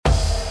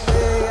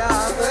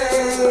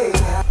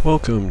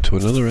Welcome to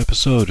another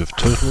episode of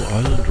Turtle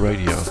Island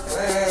Radio.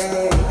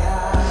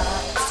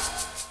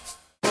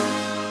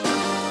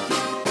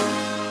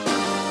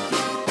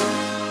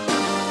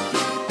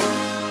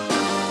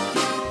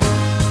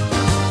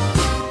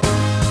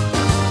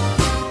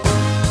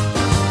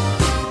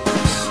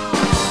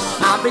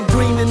 I've been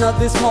dreaming of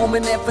this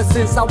moment ever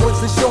since I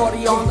was a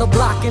shorty on the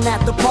block and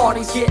at the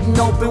parties, getting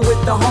open with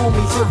the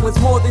homies. It was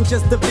more than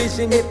just a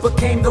vision, it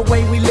became the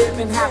way we live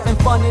and having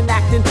fun and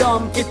acting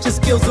dumb. Get your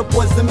skills up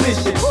was the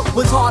mission.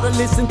 Was hard to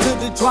listen to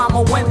the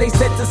drama when they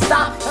said to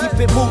stop. Keep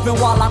it moving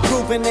while I'm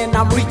grooving and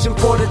I'm reaching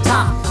for the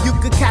top. You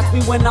could catch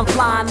me when I'm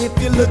flying if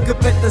you look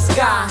up at the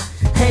sky.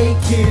 Hey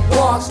kid,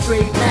 walk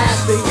straight,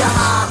 master your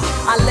high.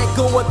 I let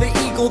go of the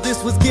eagle,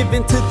 this was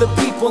given to the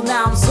people.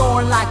 Now I'm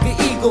soaring like an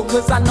eagle,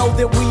 cause I know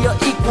that we are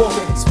equal.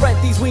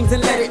 Spread these wings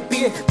and let it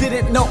be.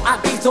 Didn't know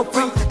I'd be so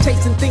free,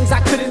 chasing things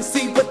I couldn't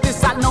see. But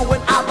this I know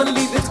and I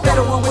believe it's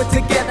better when we're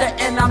together.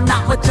 And I'm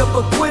not much of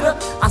a quitter,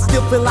 I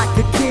still feel like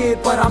a kid,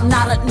 but I'm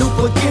not a new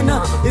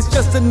beginner. It's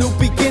just a new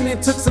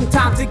beginning, took some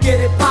time to get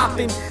it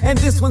poppin'. And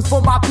this one's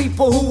for my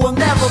people who will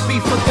never be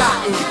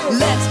forgotten.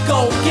 Let's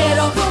go get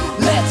 'em,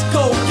 let's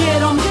go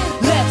get 'em,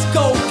 let's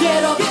go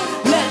get 'em,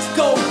 let's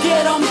go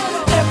get 'em.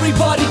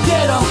 Everybody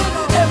get 'em,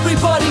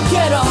 everybody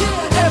get 'em,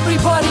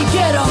 everybody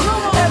get 'em,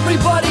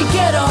 everybody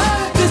get 'em.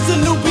 This a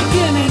new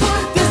beginning,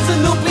 this a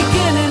new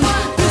beginning,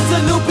 this a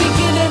new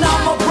beginning.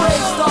 I'm a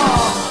brave star.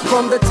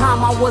 From the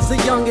time I was a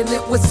youngin',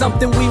 it was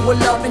something we were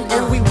loving,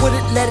 and we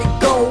wouldn't let it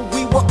go.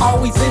 We were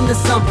always into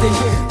something,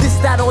 this,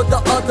 that, or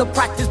the other.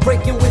 Practice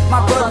breaking with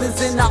my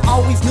brothers, and I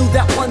always knew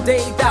that one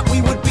day that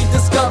we would be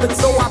discovered.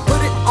 So I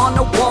put it on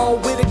the wall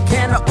with a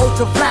can of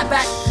Ultra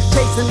Flatback,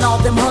 chasing all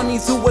them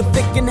honeys who were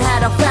thick and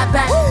had a fat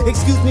back.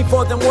 Excuse me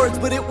for them words,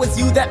 but it was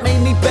you that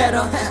made me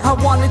better. I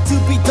wanted to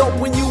be dope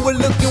when you were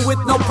looking with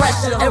no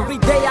pressure. Every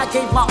day I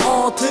gave my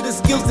all to the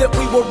skills that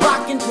we were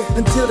rocking,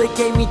 until they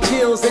gave me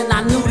chills and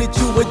I knew that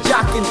you were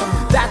jocking.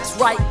 That's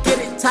right, get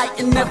it tight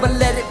and never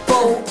let it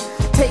fold.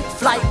 Take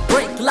flight,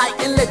 break light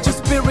and let your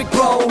spirit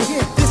grow.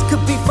 This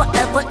could be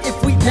forever if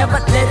we never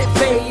let it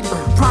fade.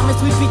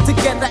 Promise we'd be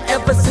together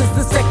ever since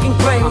the second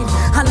grade.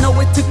 I know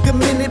it took a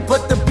minute,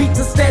 but the beats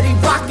are steady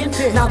rocking.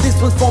 Now this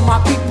one's for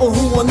my people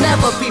who will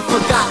never be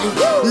forgotten.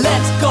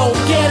 Let's go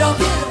get 'em,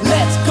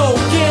 let's go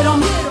get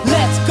 'em,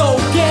 let's go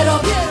get 'em,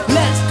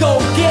 let's go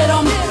get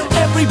 'em.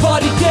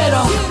 Everybody get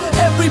 'em,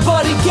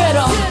 everybody get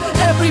 'em,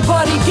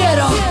 everybody get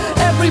 'em,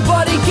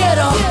 everybody get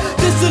 'em.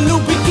 This a new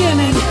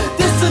beginning,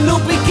 this a new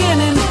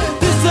beginning,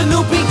 this a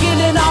new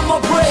beginning. I'm a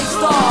brave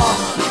star.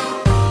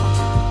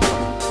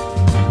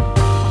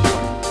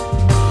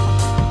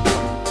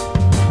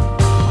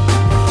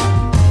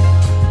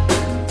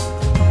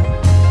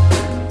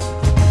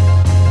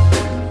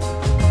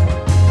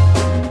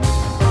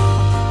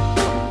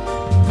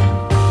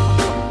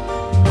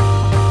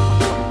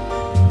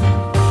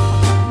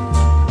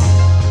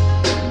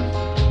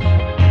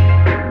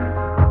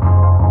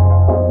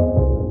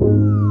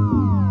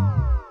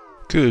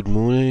 Good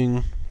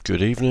morning,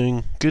 good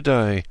evening, good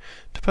day,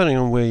 depending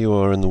on where you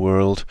are in the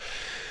world.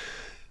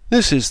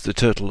 This is the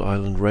Turtle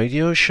Island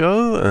Radio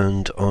Show,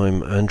 and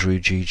I'm Andrew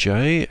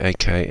GJ,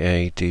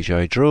 aka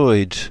DJ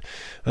Droid.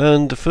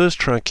 And the first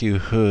track you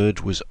heard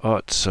was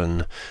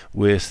Artson,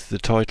 with the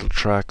title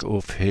track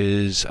of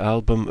his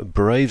album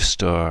Brave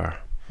Star.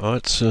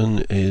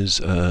 Artson is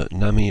a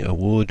NAMI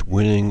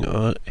award-winning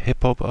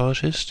hip-hop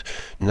artist,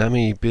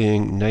 NAMI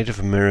being Native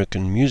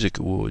American Music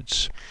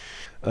Awards.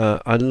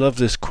 I love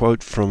this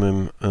quote from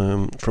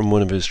him, from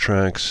one of his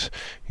tracks.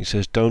 He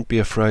says, "Don't be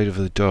afraid of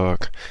the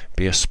dark,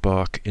 be a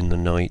spark in the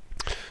night."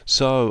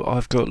 So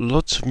I've got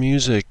lots of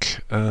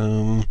music.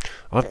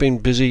 I've been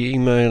busy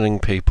emailing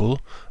people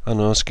and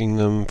asking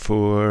them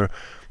for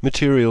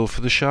material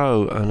for the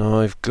show, and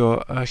I've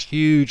got a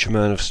huge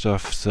amount of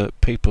stuff that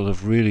people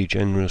have really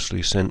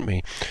generously sent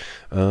me,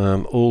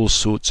 all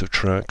sorts of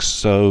tracks.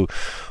 So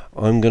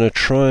I'm going to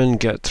try and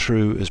get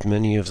through as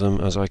many of them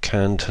as I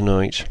can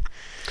tonight.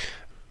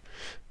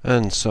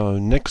 And so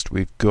next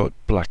we've got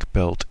Black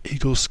Belt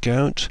Eagle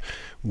Scout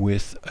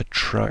with a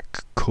track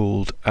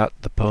called At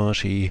the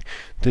Party.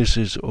 This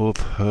is of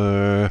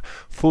her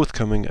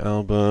forthcoming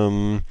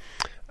album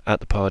At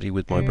the Party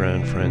with My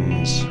Brown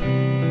Friends.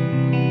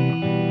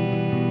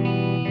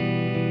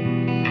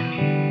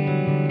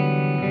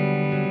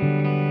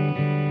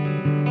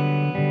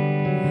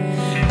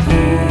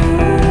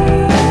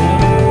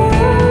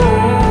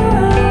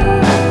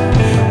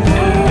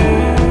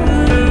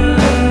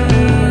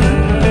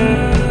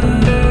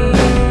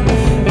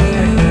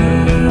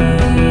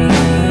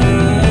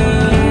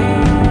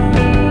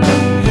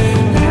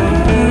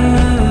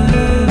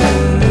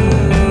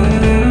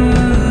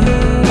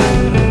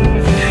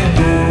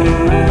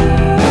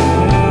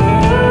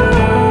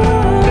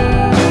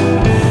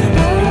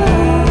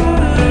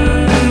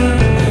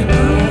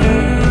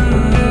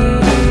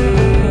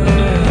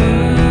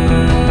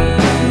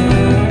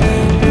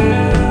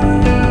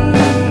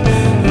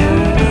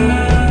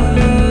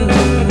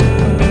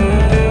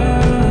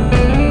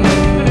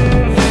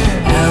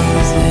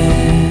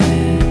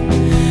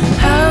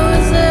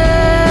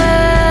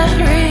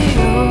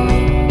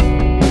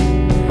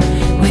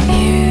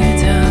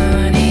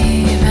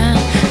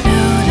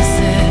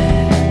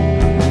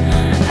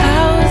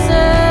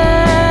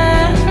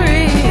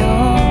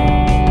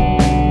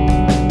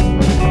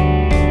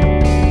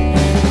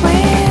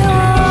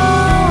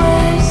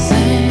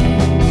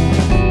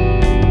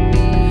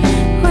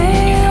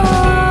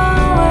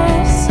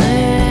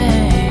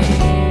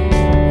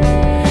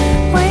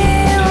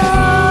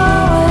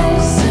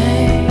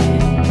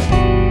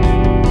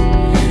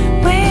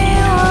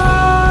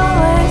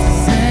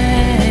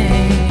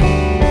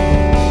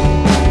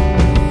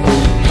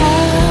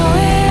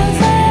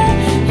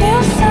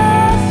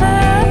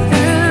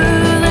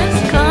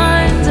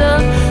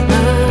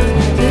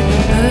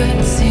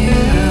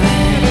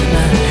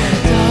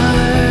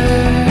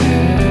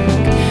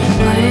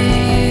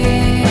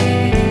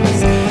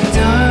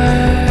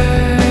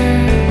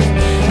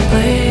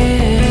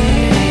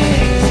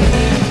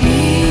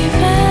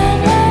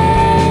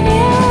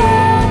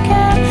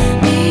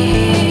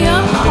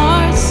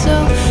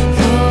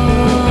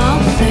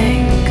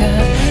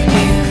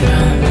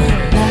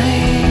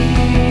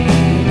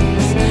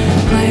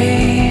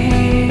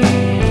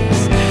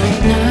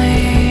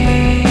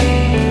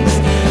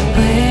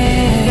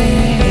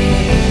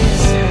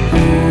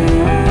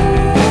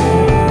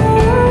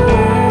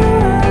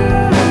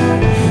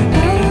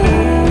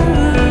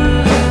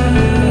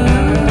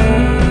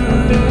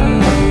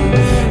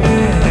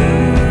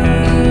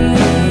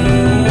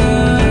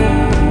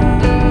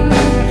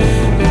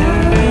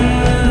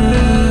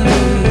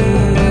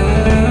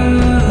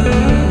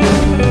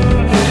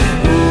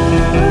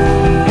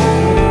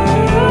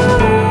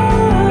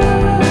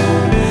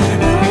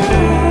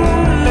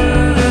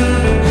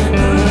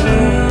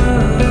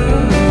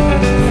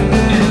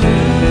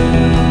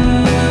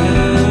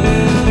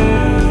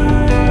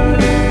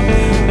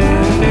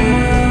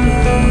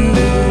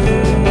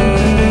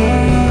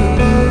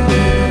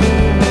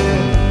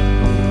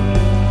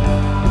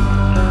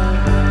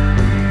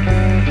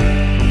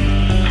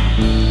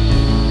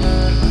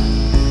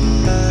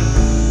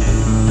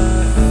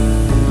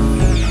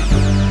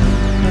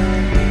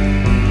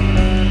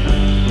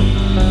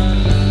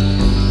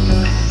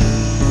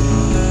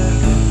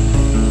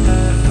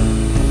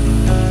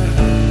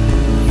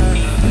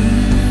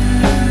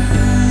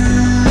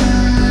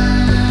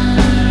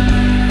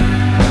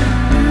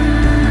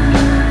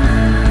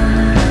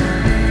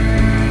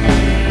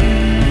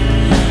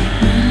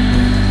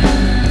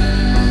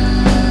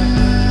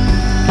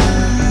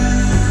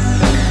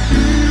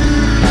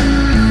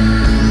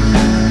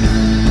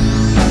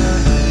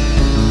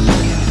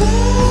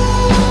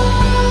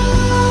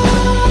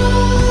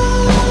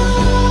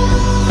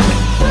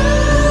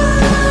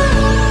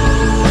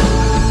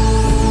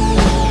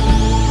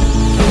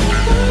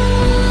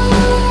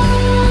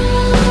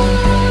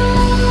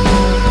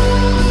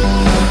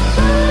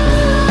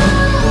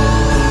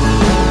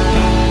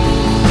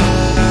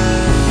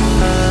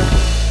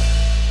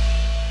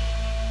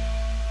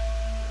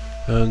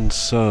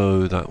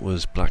 So that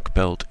was Black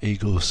Belt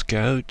Eagle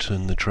Scout,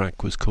 and the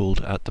track was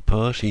called At the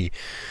Party.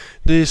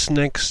 This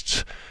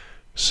next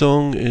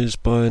song is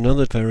by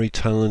another very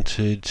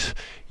talented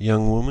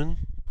young woman.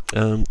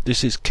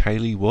 This is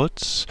Kaylee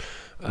Watts.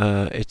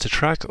 It's a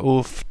track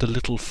off the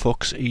Little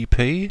Fox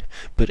EP,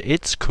 but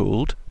it's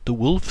called The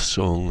Wolf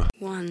Song.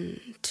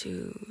 1,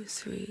 2,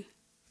 3.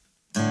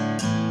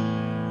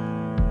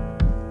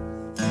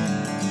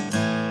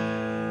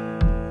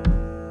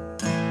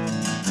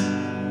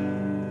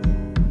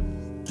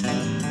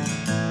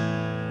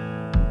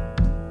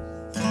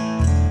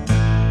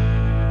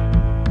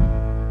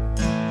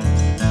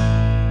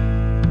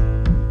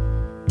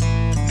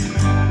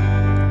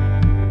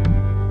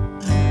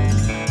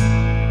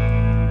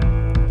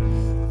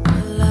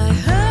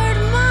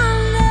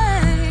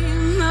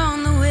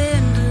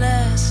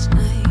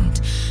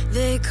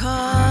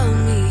 Call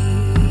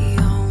me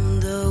on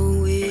the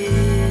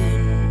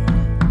wind,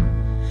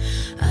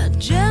 a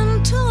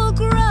gentle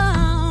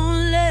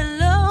growl, a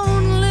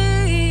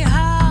lonely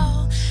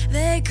howl.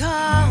 They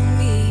call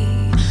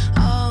me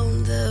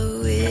on the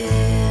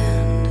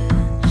wind.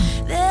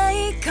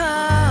 They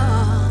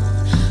call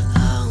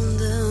on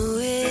the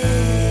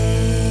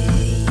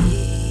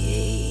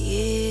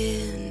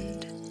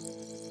wind,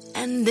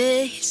 and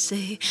they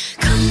say,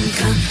 "Come,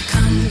 come,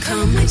 come,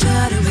 come, my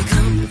daughter, we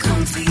come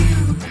for you.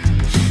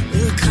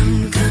 We'll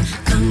come, come,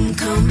 come,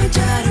 come, my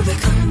daughter, we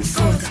come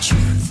for the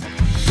truth.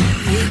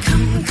 We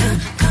come, come,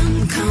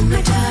 come, come,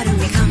 my daughter,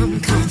 we come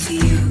for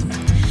you.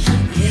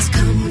 Yes,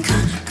 come,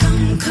 come,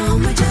 come,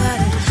 come, my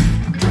daughter.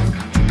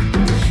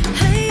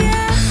 Hey,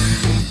 yeah.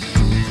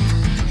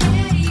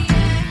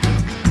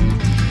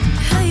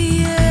 Hey,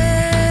 yeah.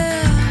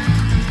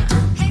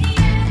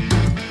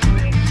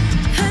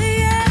 Hey,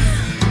 yeah.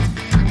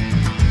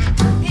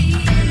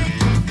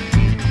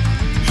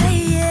 Hey,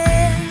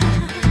 yeah.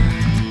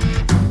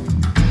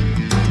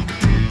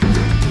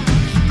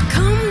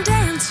 Come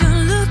dance,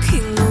 you're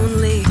looking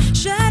lonely.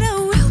 Shadow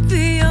will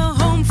be your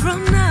home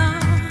from now.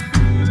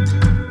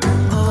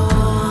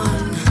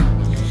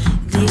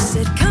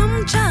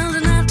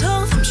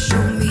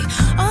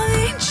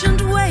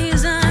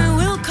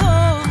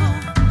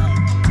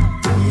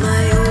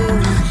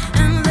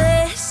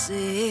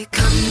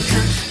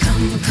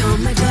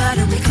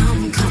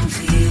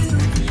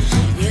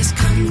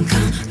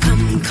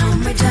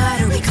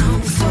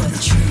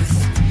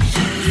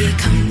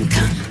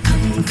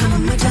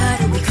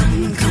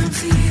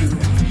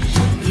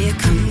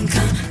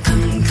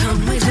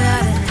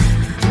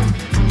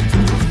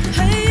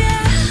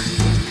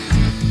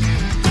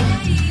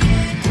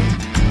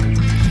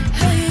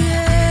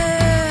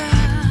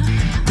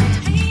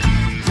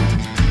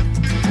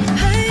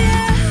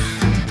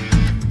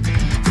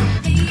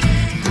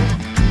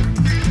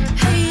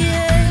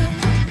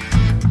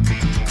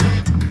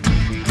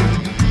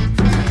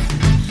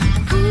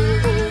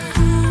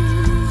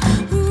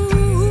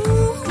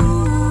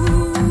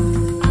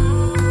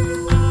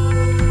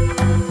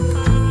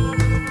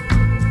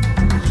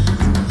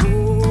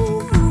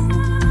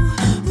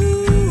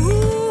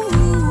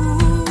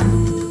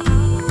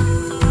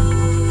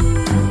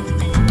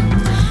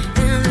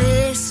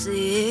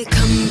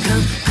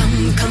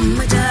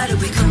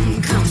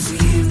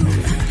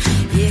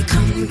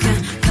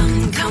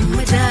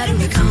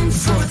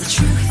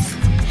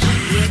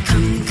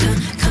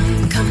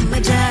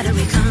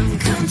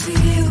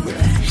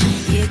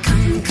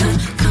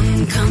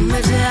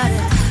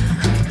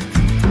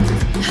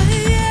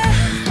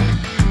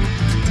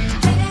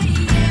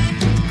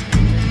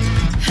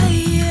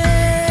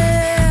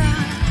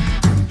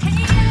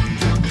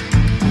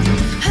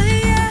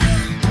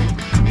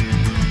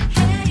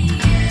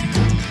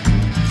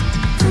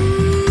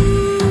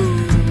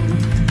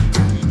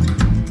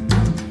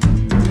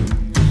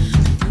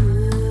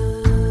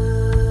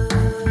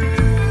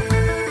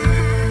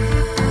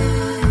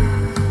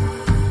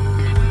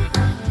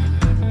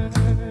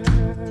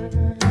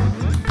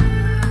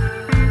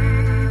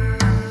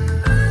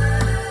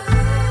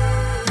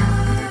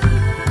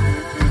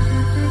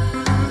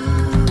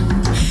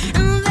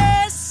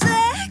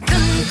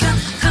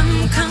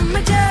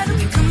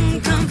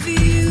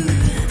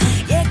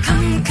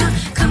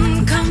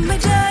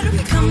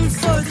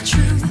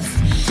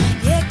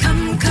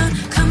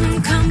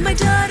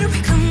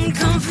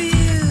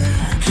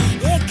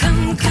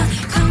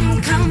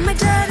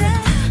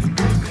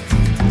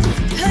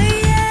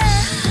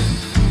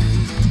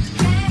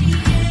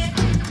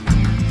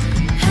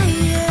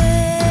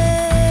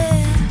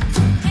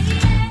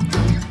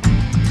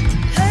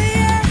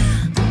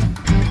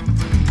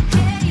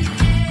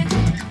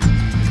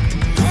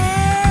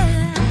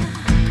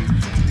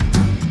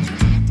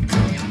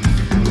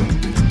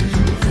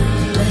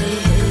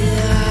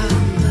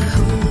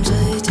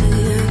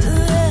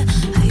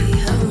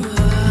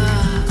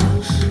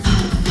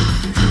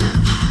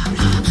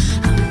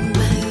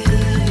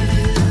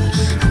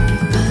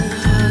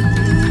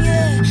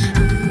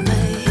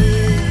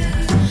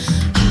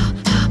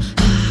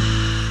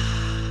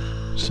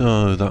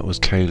 that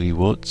was Kaylee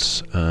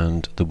Watts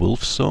and The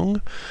Wolf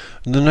Song.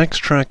 And the next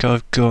track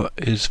I've got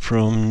is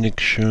from Nick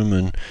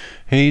Sherman.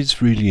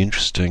 He's really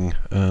interesting.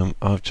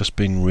 I've just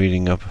been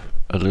reading up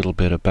a little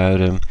bit about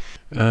him,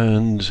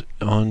 and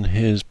on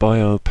his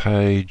bio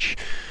page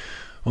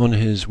on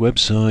his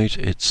website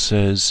it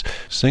says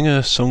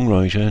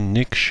singer-songwriter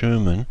Nick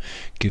Sherman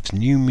gives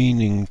new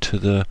meaning to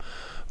the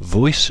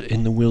voice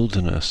in the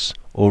wilderness,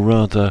 or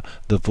rather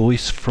the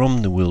voice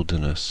from the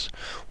wilderness.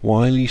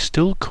 While he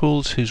still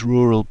calls his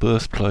rural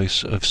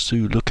birthplace of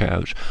Sioux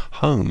Lookout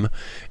home,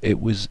 it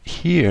was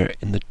here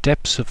in the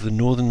depths of the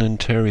northern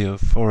Ontario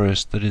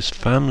forest that his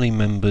family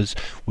members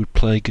would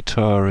play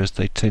guitar as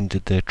they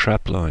tended their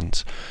trap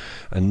lines,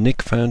 and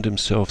Nick found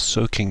himself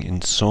soaking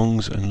in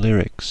songs and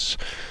lyrics.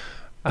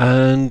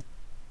 And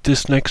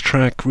this next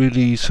track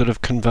really sort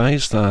of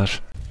conveys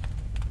that.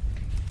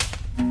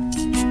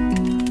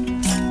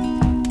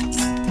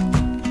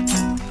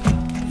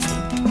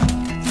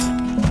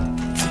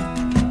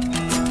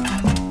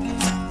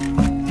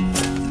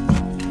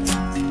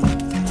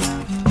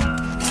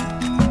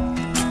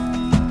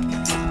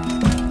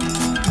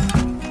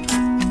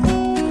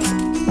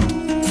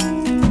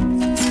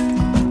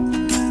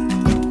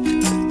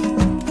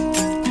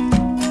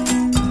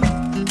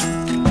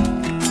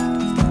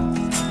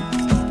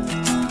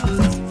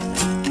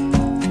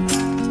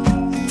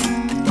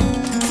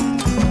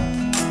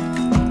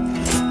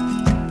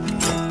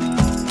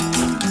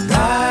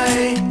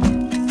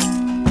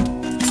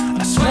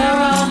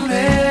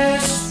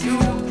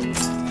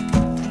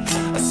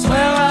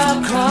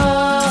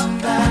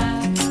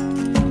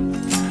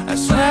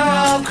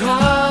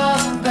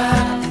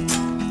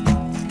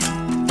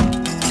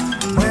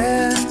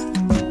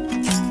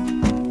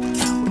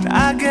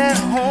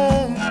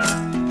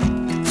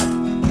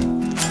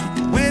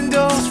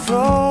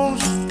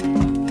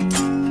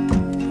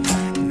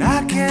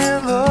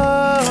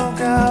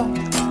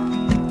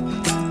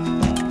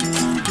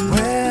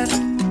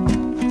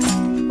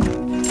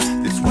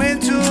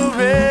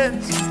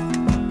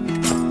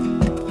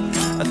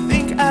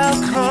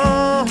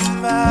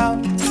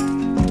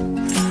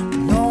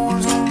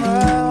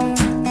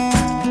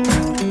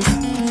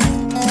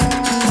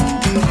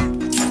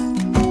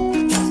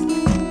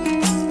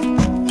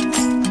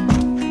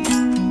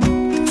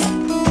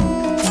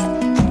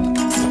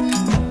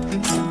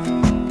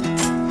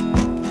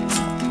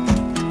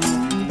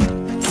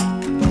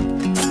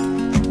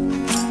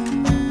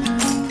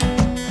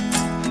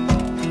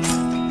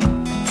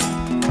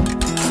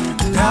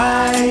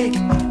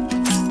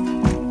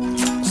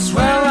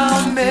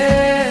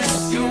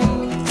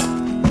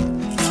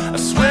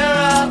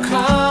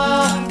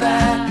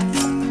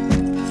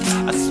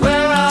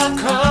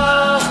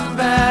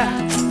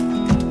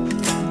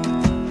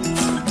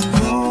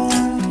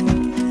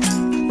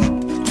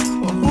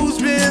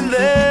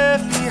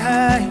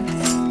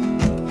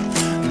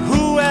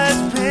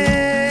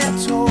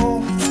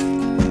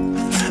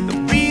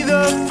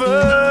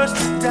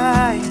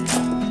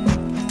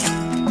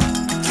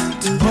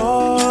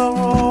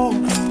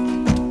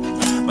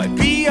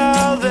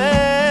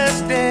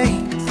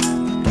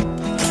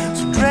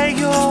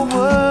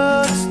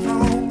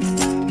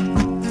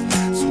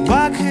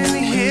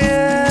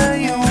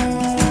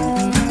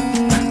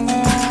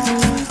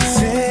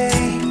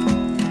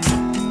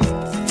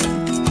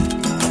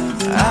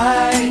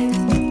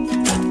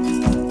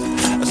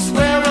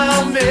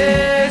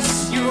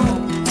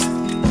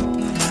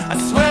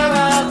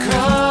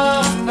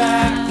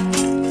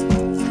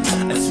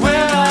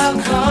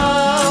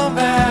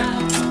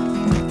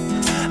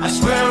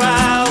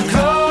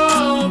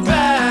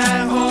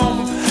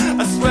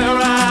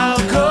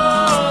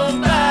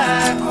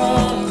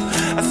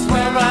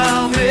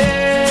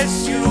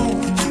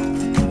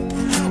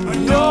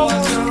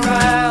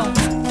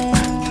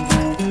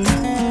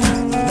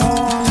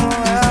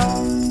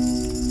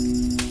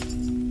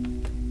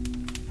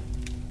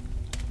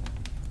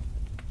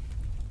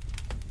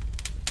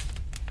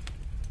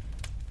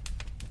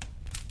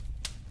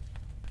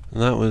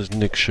 That was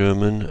Nick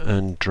Sherman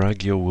and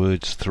Drag Your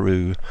Words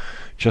Through.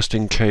 Just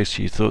in case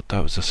you thought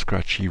that was a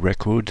scratchy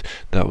record,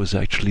 that was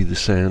actually the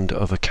sound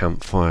of a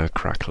campfire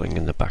crackling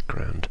in the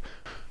background.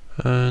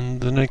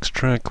 And the next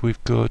track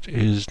we've got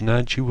is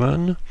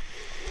Najuan.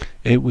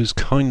 It was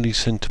kindly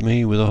sent to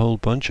me with a whole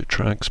bunch of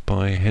tracks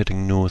by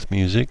Heading North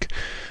Music,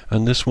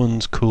 and this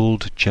one's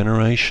called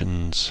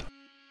Generations.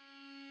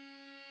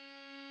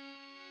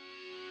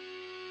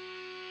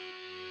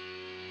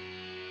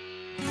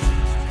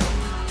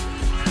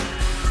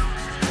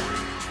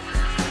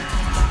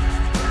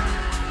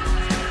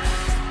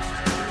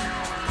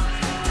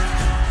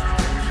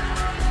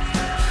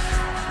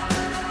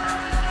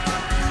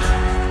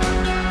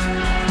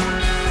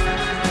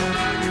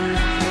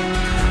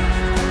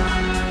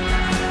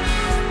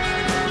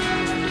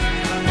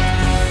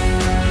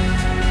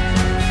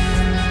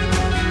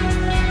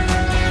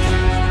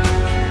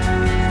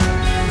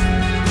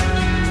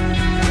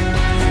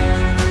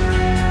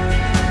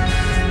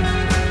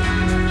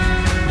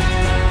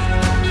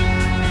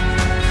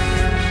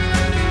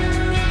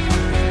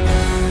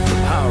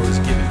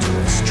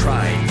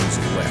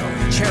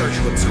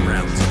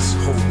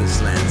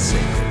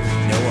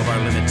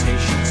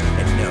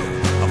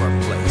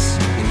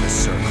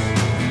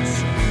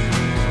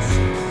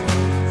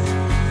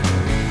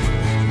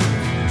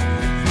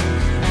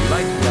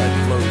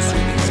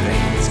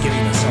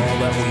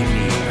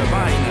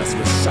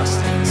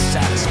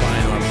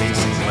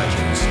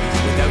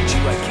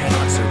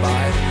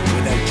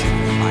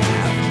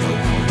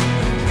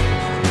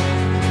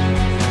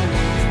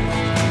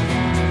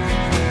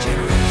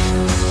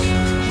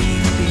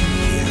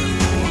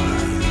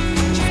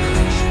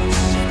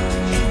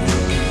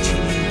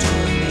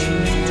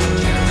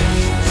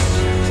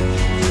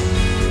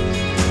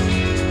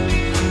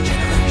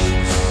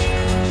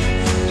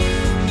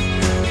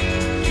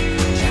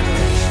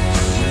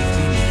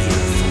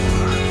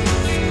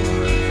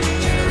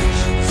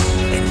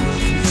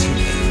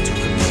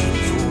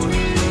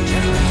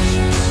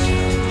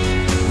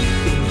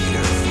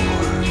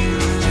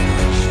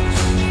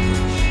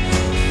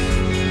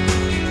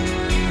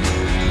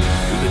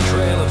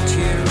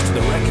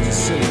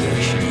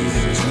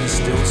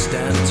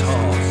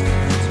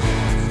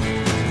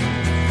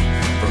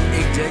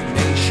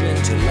 indignation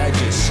to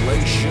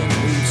legislation,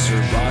 we've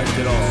survived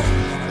it all.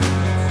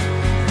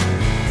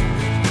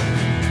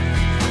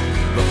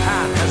 The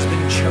path has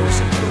been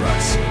chosen for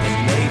us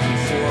and made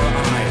before our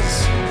eyes.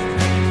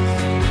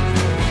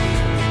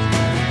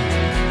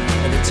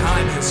 And the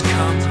time has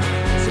come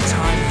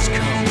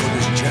for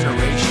this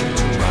generation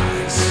to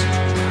rise.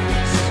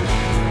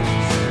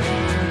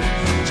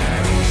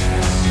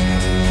 Generations,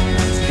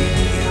 it's been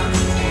here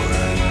for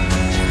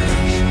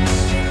generations.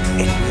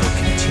 It will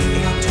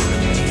continue to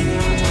remain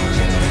for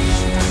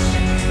generations.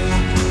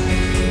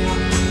 We've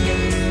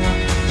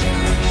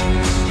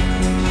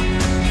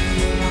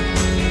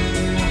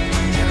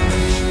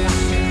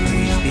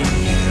been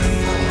here for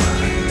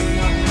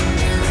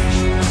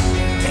generations,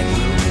 and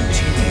will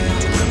continue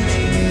to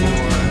remain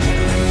for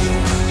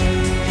generations.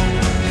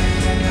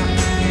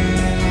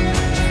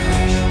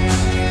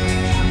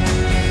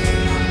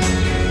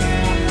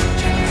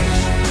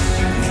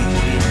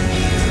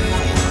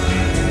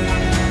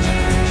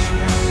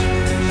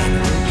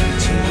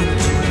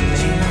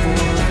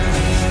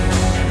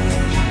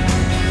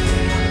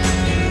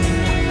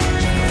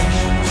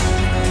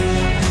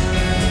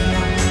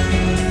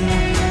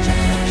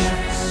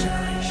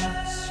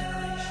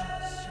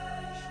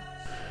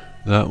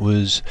 That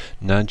was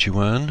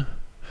Najuan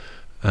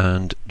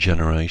and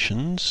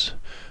Generations,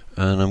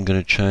 and I'm going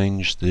to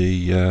change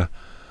the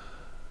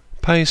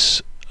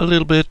pace a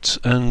little bit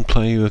and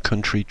play you a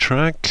country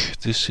track.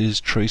 This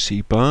is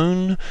Tracy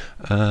Bone,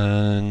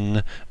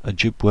 an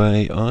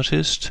Ojibwe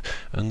artist,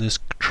 and this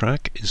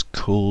track is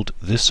called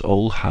This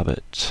Old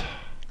Habit.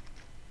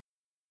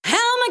 How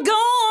am I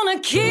gonna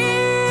kick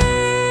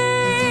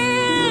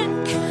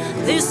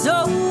this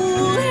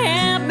old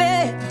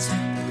habit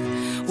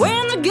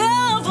when the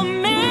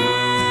government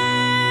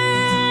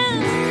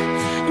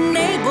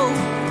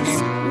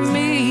enables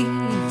me?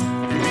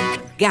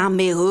 Got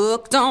me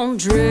hooked on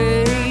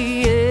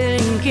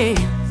drinking,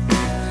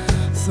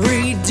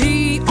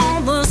 3D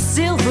on the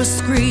silver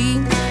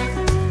screen,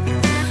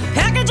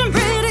 packaging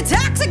pretty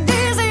toxic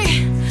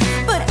dizzy,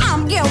 but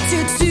I'm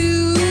guilty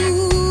too.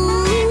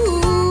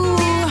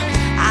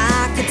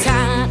 I could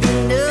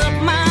tighten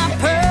up my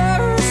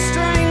purse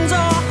strings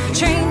or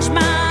change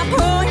my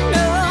point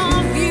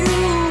of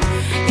view.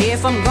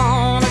 If I'm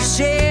gonna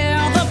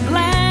share the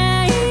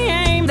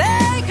blame,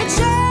 they could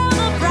share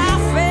the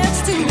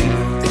profits too.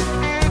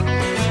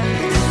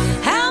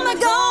 How am I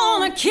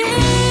gonna keep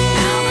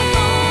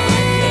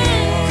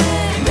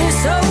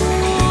this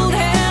old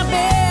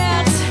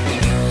habit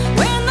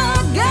when the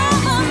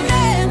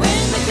government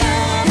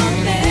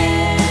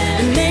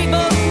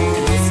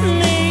enables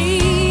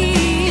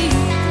me?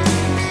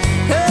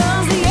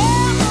 'Cause the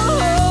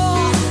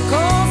alcohol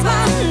calls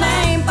my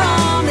name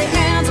from the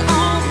ends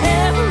on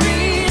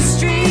every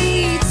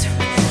street.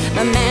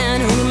 The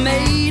man who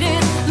made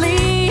it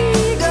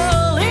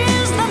legal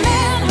is the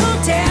man who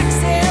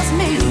taxes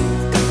me.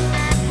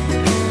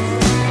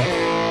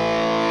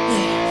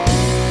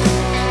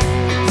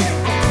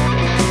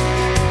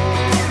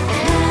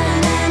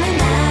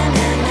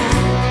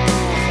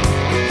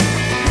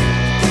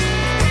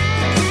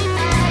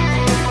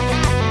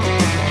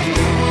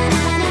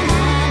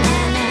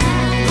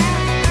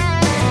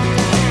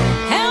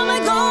 How am I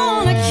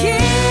gonna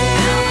keep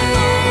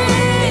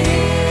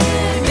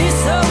this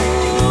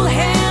old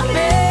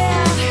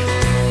habit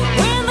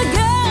when the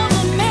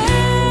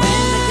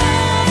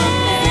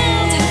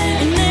government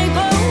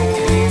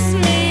enables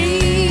me?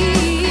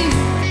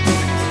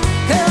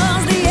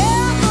 'Cause the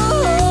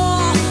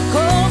alcohol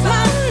calls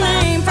my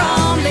name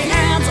from the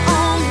ads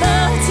on the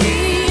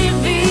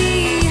TV.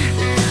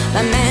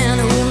 The man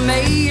who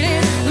made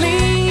it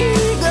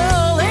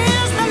legal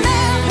is the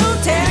man who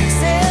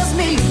taxes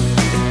me.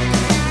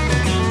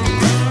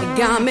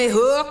 Got me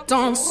hooked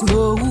on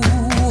slow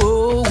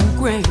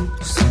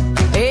grapes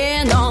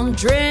and on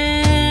drinking,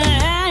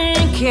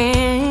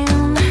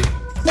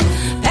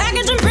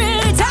 packaging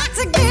pretty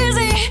toxic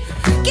dizzy.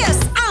 Guess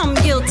I'm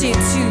guilty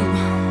too.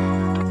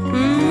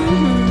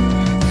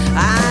 I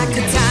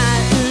could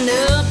tighten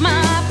up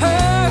my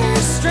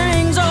purse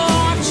strings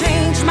or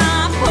change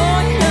my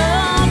point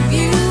of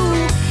view.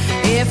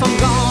 If I'm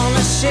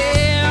gonna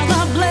share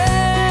the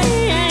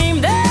blame,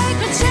 they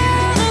could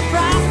share the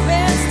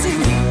profits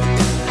too.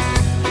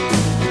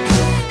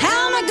 How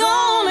am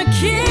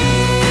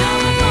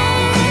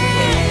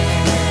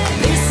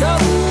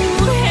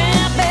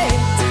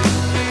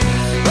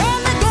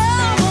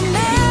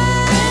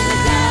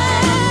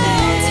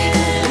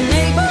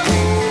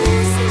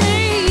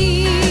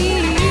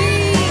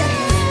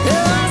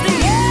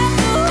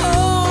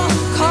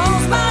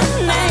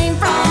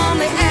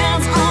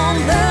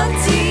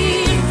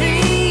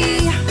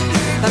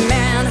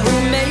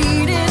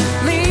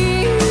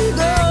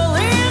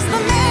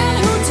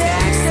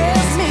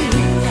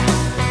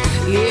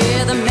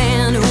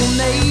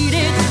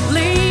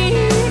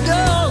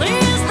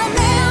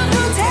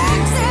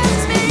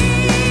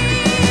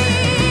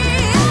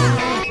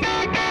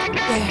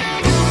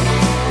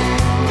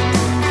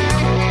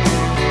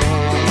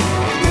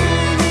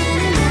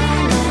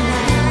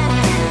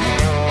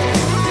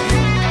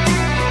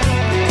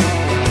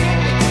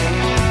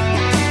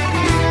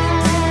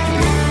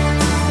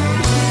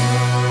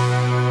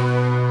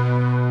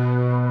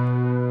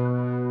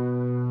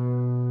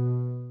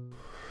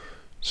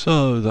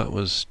So that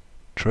was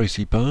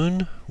Tracy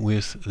Bone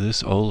with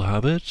This Old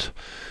Habit,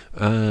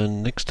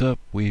 and next up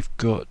we've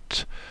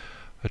got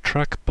a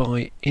track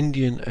by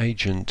Indian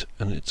Agent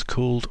and it's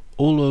called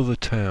All Over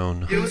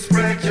Town. You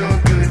spread your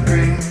good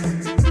grace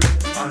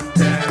on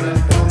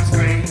telephone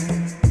screen.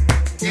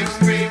 You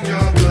screamed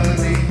your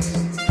police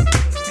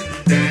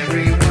and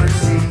everyone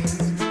sees.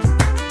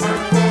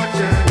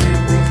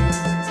 Unfortunately,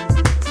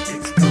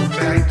 it's come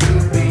back to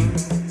me.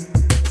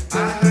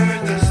 I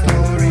heard the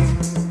story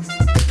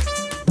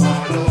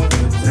all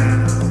over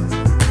town,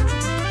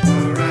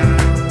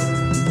 around.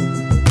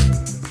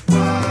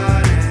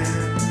 What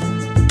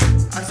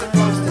am I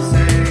supposed to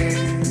say?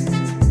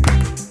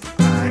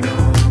 I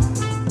don't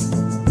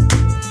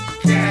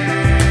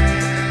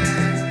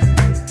care.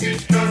 You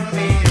struck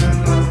me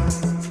along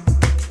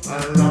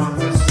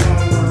for so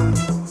long.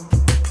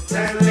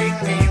 Telling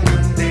me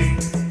one thing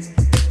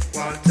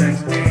while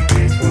texting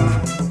is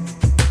one.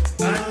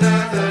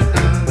 Another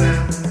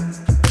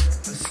a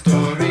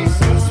story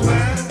so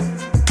swell.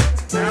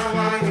 Now I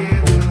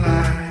hear the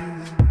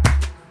lies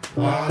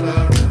all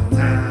around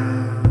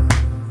town,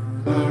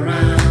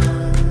 around.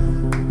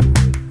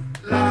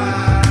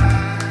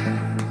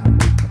 Lies,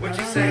 what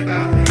you say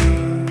about me?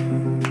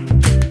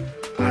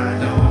 I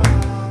don't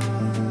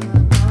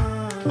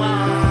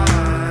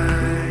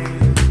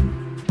mind.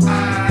 I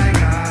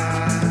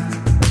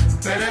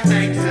got better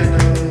things to do.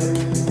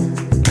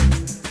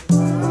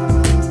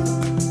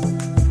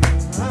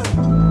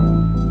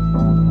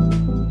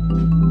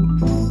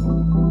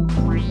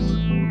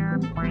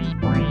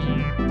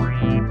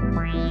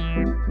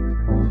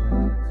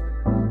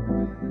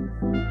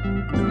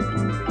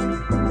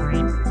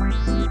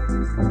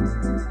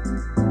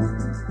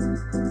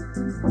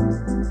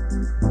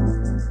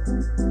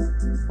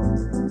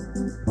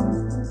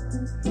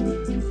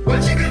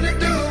 What you gonna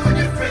do when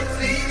your friends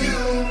leave you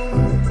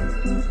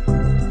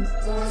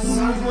for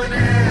someone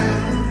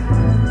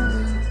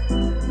else?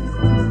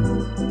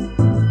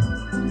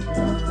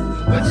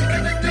 What you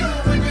gonna do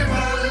when you're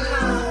all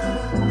alone?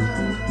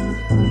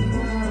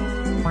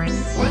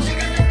 What you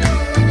gonna do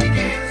when your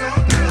game's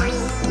all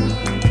close?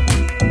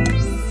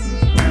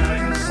 Now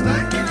you're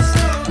stuck in a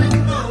slow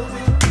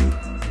moment.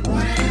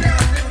 Put it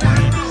out the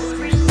night.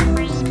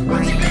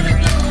 What you gonna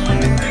do when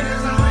the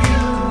finger's on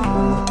you?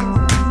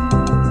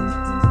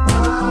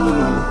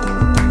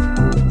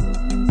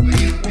 Will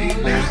you be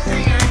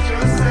laughing at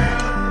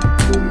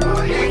yourself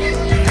or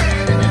hanging your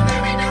head in a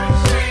very dark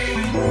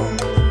shade?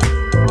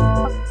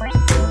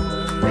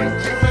 Let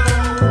you know.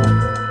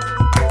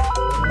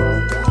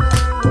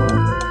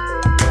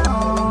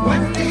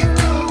 What do you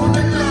do when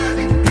the love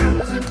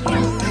becomes a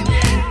truth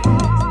again?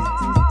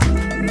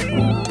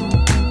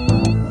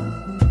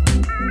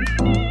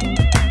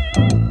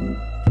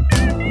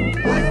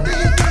 What do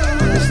you do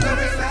when the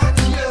story's not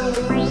you?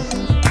 Tell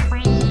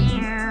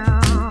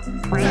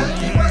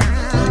me what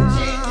the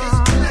changes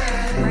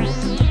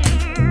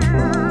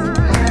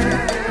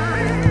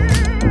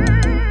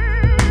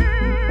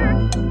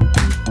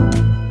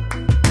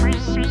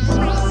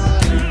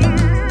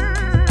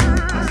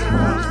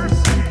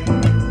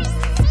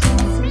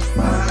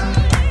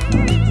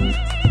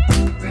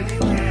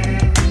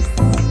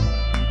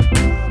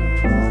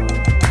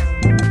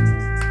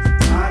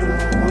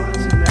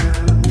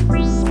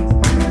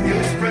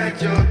You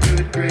spread your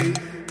good grief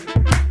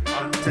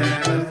on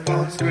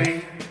telephone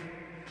screen.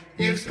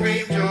 You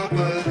screamed your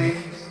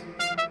beliefs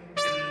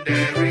and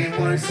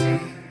everyone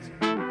sees.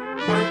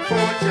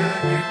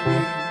 Unfortunately,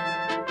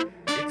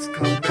 it's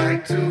come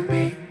back to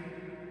me.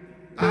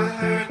 I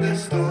heard the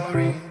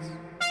stories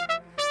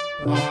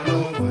all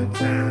over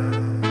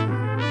town.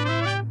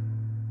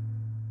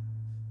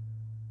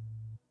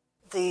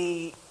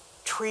 The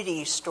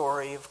treaty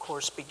story, of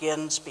course,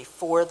 begins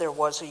before there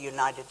was a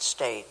United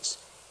States,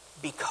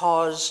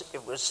 because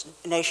it was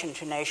nation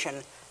to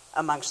nation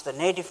amongst the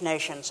native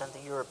nations and the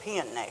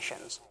European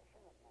nations.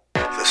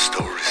 The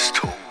story's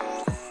told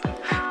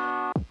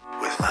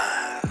with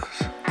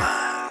lies.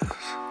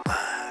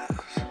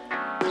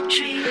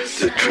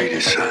 The treaty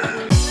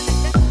signed.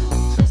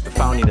 Since the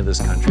founding of this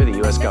country, the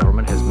U.S.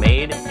 government has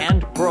made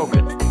and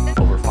broken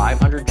over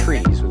 500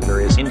 treaties with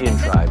various Indian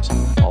tribes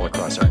all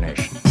across our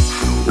nation.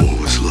 War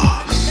was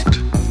lost.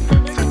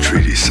 The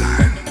treaty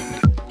signed.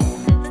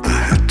 I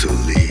had to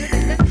leave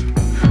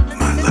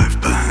my life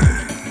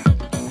behind.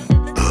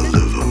 I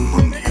live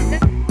among you,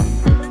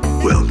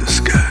 well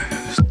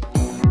disguised.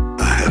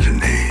 I had a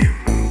name,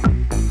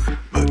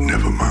 but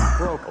never mind.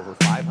 Broke over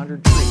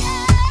 500 treaties.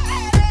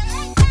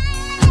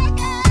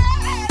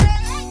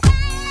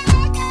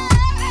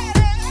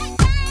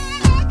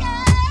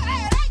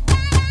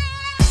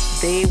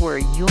 They were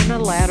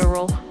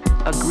unilateral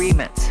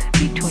agreements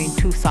between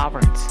two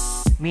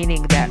sovereigns,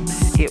 meaning that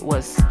it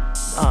was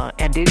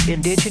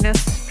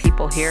indigenous people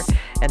people here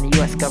and the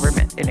U.S.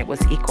 government, and it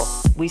was equal.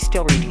 We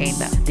still retain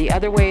that. The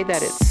other way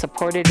that it's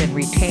supported and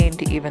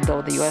retained, even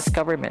though the U.S.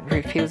 government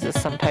refuses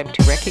sometimes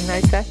to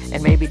recognize that,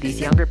 and maybe these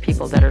younger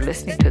people that are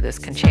listening to this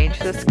can change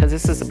this, because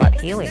this is about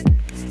healing.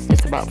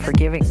 It's about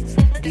forgiving.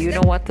 Do you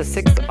know what the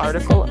 6th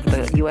article of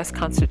the U.S.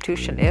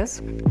 Constitution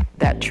is?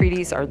 That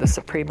treaties are the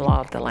supreme law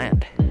of the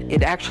land.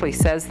 It actually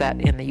says that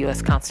in the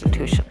U.S.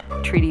 Constitution.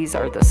 Treaties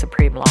are the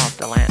supreme law of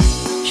the land.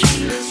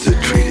 The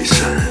treaty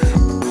signed.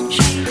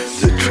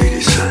 The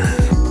treaty signed.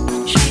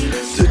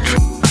 The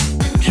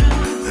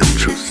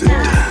truth that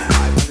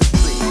died.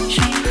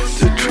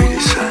 The treaty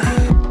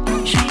signed.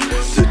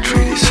 The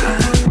treaty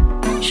signed.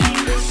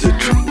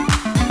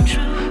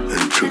 The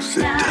truth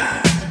that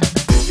died.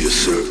 You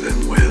serve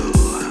them well.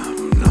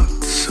 I'm not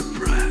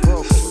surprised.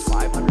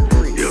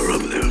 You're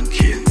of their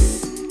kin.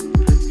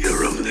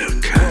 You're of their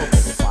kind.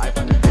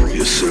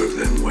 You serve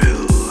them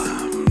well.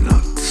 I'm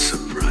not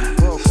surprised.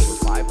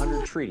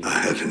 I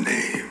had a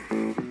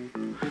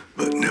name,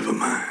 but never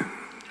mind.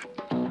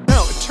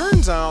 Now, it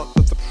turns out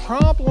that the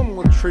problem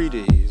with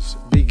treaties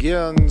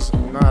begins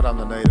not on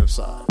the native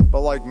side,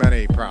 but like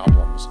many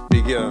problems,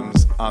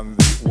 begins on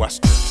the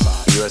western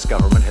side. The U.S.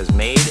 government has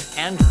made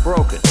and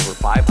broken over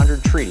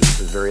 500 treaties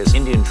with various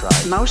Indian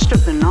tribes. Most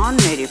of the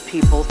non-native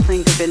people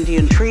think of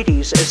Indian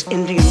treaties as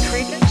Indian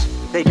treaties.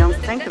 They don't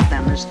think of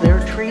them as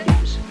their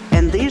treaties.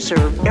 And these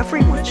are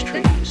everyone's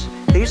treaties.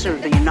 These are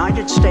the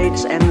United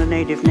States and the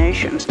native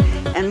nations.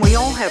 And we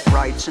all have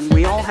rights and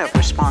we all have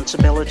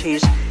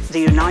responsibilities. The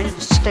United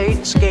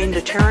States gained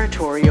a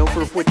territory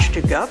over which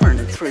to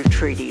govern through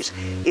treaties.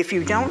 If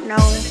you don't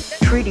know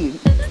treaty,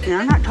 and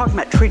I'm not talking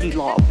about treaty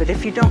law, but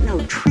if you don't know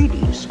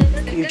treaties,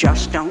 you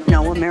just don't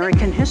know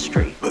American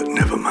history. But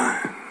never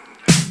mind.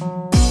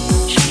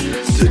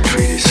 The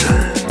treaty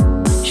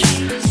signed.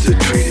 The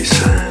treaty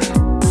signed.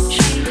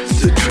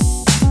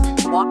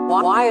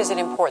 Why is it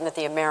important that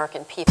the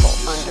American people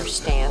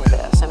understand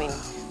this? I mean,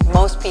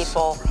 most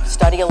people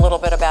study a little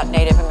bit about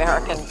Native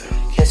American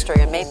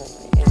history and maybe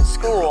in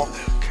school,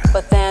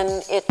 but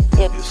then it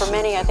for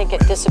many, I think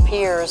it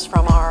disappears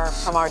from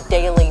our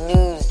daily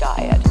news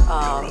diet.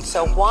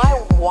 So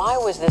why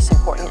was this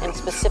important, and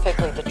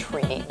specifically the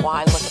treaty?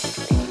 Why look at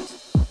the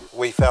treaties?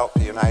 We felt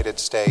the United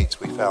States,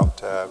 we felt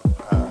the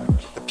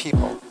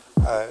people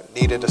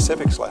needed a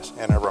civics lesson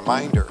and a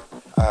reminder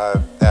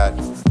that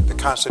the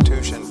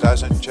Constitution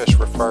doesn't just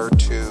refer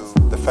to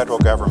the federal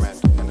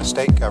government and the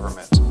state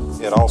governments.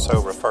 It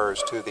also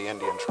refers to the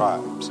Indian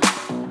tribes.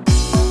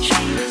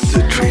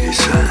 The treaty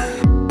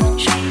signed.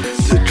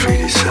 The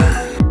treaty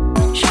signed.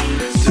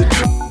 The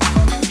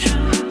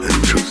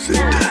truth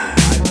that died.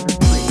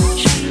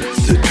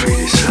 The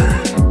treaty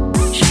signed.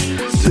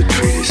 The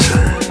treaty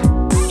signed.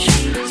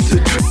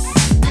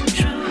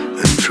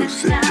 The truth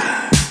that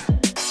died.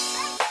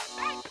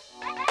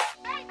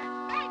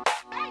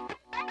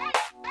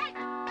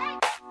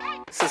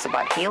 This is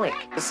about healing.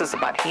 This is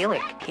about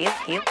healing.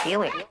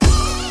 Healing.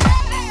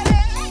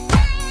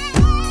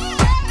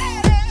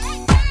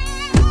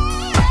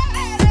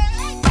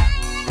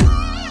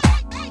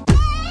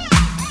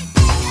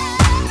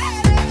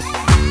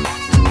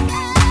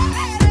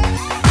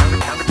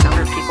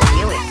 Younger people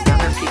healing.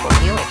 Younger people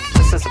healing.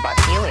 This is about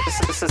healing.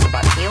 This is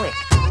about healing.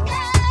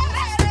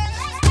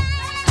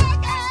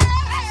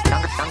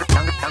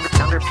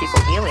 Younger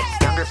people healing.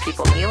 Younger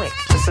people healing.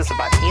 This is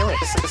about healing.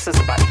 This is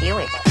about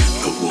healing.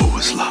 The war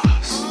was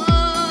lost.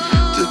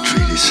 The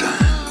treaty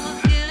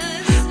signed.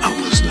 I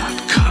was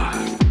not caught.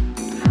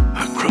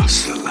 I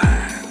crossed the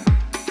line.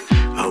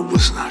 I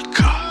was not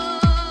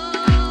caught.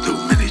 Though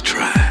many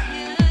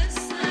tried,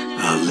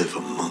 I live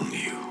among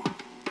you,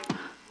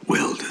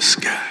 well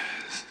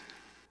disguised.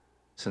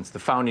 Since the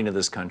founding of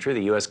this country,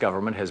 the U.S.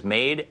 government has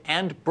made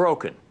and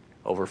broken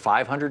over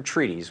 500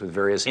 treaties with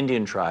various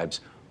Indian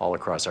tribes all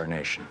across our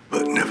nation.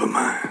 But never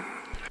mind.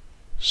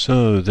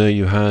 So there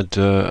you had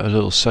a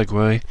little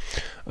segue.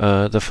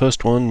 The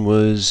first one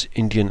was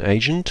Indian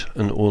Agent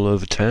and All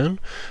Over Town,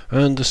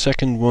 and the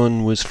second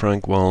one was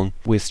Frank Wallen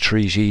with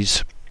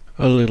Treaties.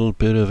 A little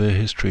bit of a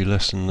history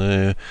lesson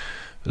there.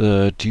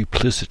 The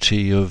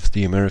duplicity of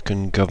the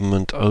American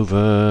government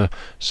over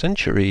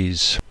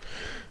centuries.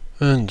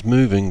 And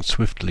moving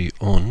swiftly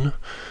on,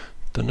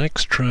 the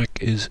next track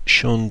is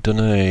Sean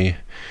Danae.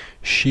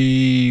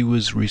 She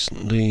was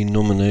recently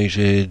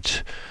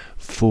nominated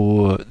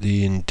for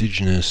the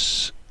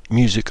Indigenous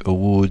Music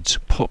Awards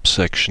pop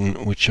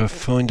section, which I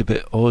find a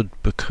bit odd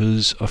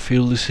because I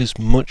feel this is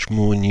much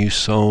more new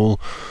soul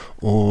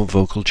or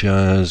vocal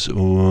jazz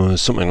or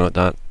something like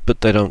that,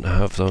 but they don't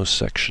have those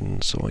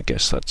sections, so I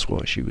guess that's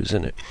why she was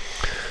in it.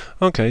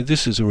 Okay,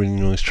 this is a really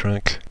nice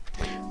track,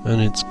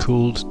 and it's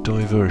called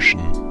Diversion.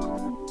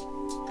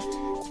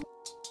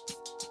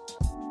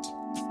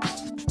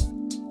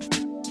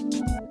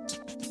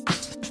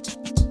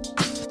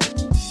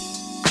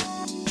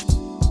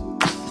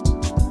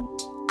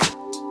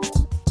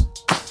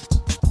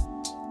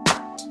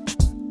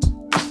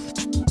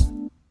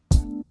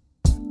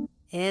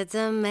 It's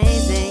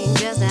amazing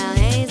just how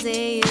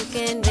hazy you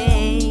can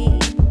be.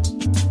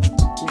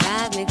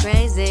 drive me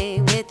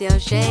crazy with your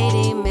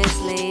shady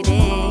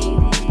misleading.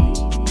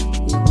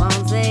 You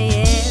won't say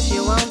yes,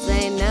 you won't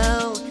say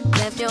no.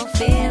 Left your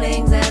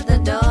feelings at the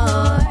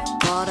door.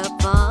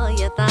 Waterfall,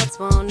 your thoughts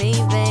won't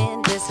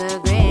even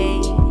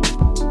disagree.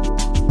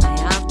 I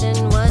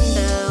often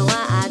wonder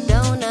why I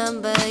don't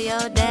number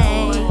your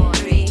day. 4,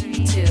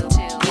 3, 2,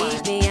 1.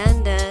 Keep me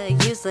under,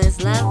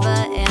 useless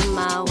lover in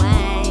my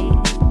way.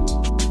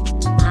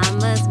 I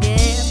must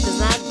guess, cause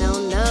I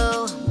don't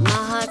know.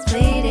 My heart's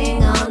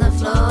bleeding on the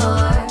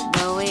floor.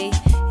 Though we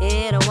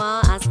hit a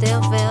wall, I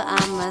still feel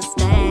I must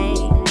stay.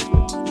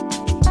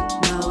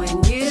 Knowing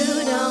you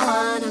don't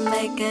wanna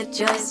make a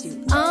choice, you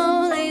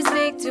only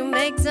speak to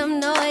make some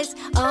noise.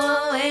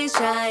 Always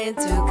trying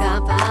to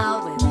cop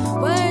out with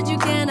words you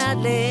cannot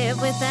live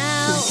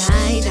without.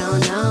 I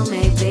don't know,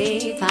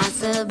 maybe,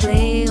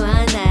 possibly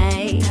one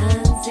day,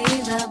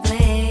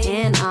 conceivably,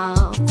 in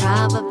all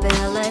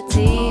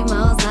probability,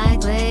 most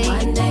likely,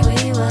 one day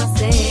we will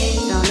see.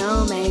 Don't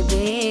know,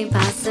 maybe,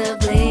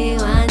 possibly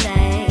one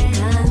day,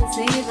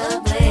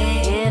 conceivably,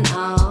 in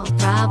all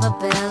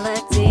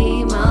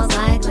probability, most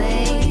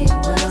likely,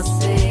 we'll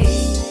see.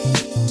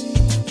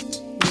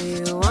 Do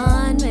you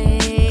want me?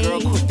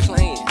 Girl, quit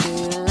playing. Do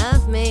you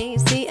love me?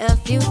 See a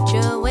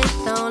future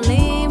with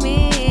only me.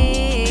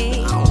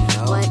 I don't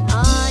know. What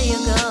are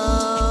your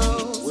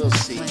goals? We'll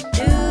see. What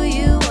do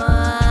you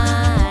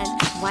want?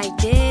 Why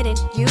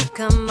didn't you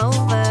come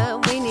over?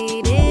 We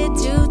needed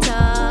to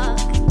talk.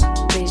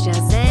 Please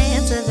just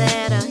answer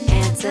that or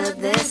answer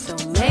this.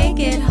 Don't make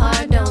it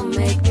hard, don't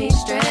make me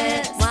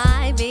stress.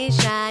 Why be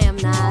shy? I'm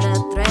not a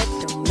threat.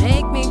 Don't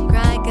make me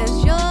cry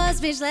cause you're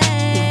speechless.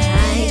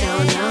 I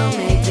don't know,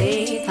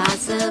 maybe,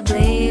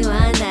 possibly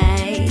one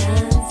day,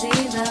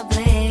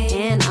 conceivably,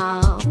 in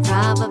all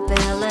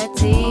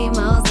probability,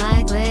 most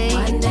likely,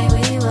 one day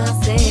we will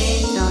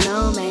see. Don't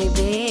know,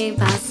 maybe,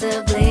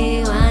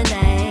 possibly one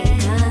day,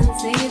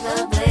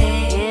 conceivably,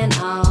 in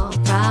all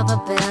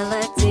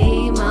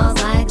probability, most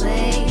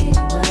likely,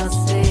 we'll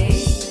see.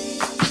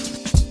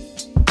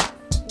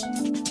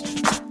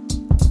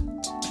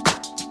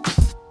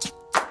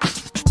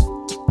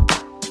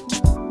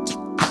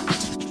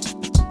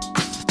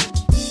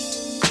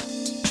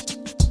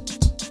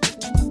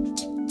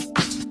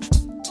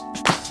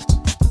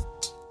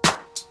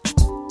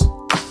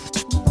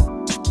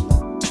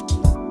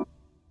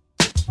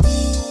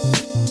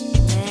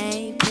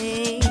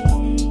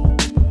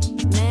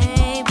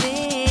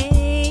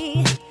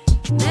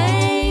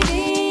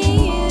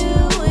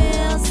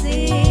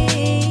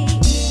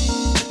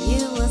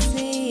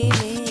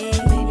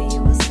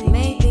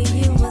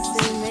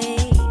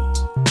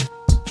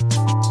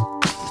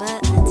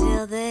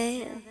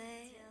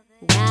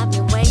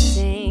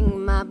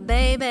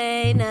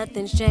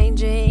 Nothing's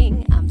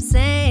changing. I'm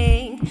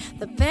saying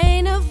the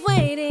pain of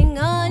waiting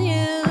on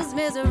you's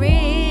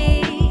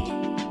misery.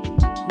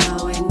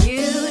 Knowing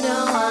you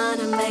don't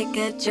wanna make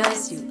a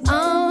choice, you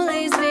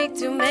only speak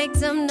to make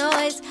some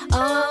noise.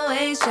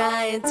 Always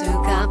trying to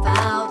cop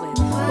out with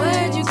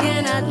words you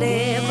cannot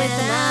live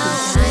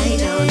without. I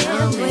don't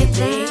know,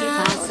 maybe,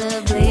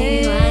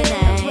 possibly one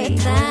day,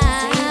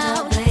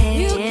 without.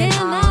 You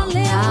cannot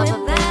live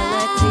without.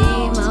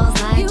 Most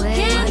likely,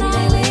 one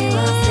day we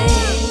will see.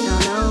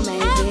 Don't know,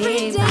 maybe,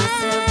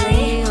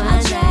 possibly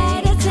one day,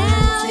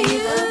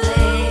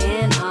 conceivably,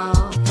 in all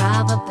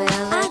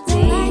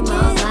probability,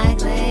 most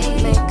likely,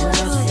 make a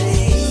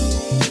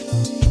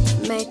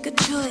choice. Make a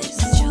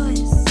choice.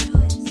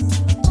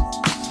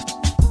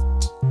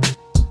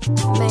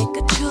 Make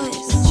a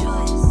choice.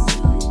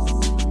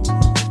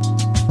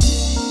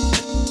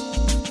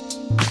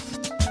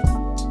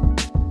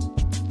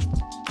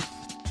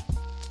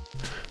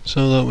 So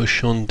that was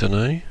Sean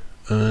Denay,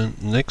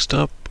 and next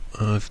up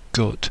I've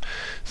got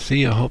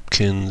Thea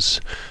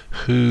Hopkins,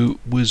 who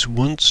was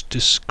once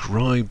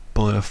described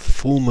by a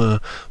former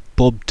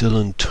Bob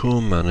Dylan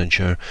tour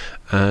manager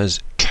as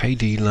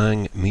K.D.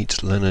 Lang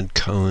meets Leonard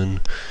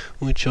Cohen,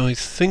 which I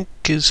think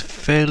is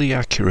fairly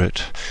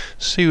accurate.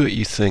 See what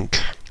you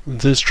think.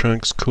 This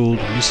track's called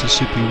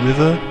Mississippi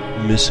River,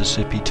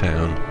 Mississippi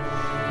Town.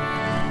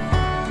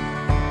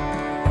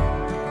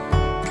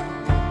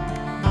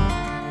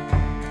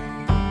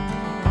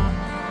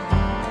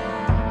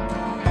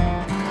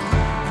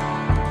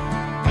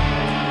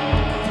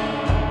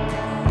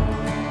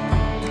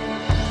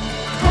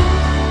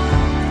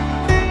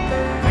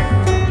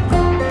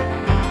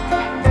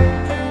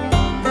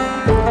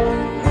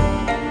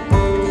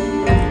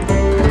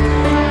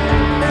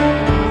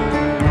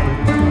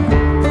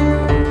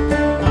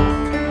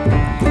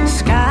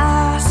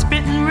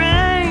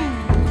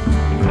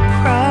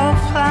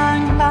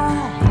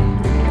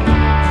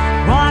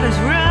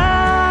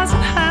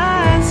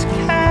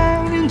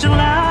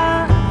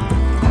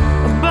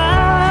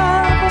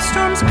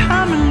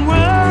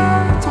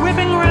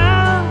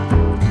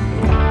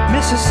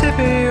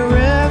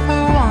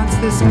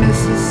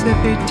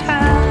 Mississippi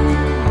town.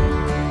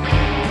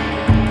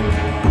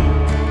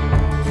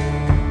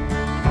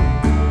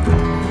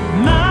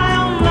 My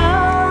oh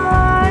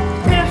my,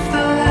 if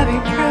the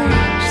levee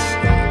breaks,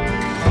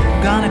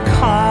 gonna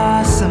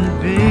cause some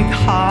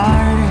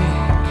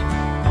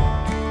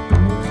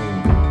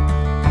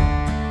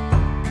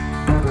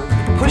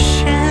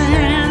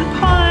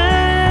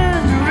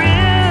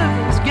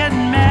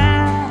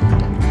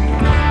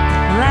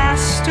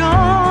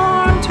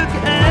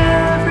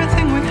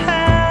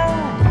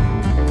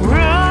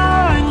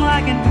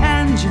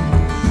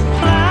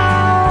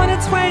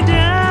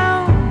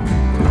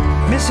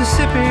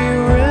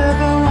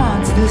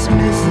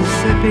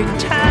Mississippi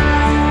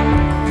town.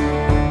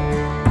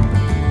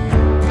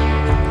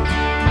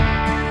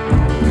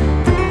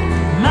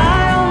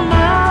 My oh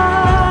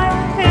my,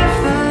 if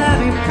the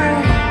levee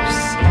breaks,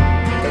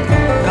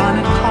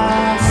 gonna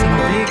cause some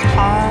big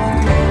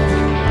heartache.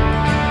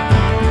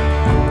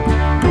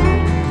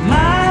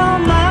 My oh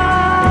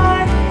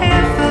my,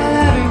 if the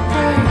levee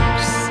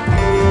breaks,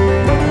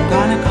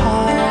 gonna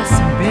cause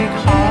some big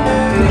heartache.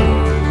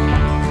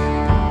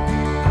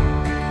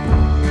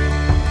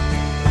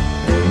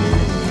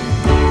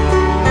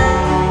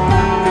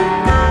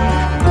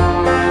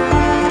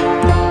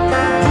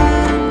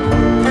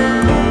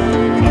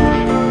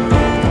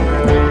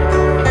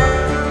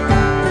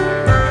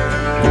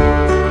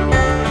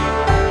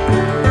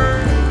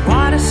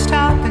 Water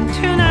stopping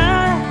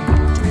tonight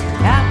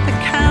at the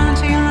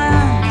county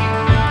line.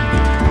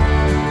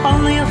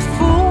 Only a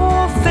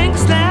fool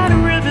thinks that a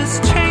river's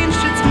changed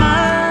its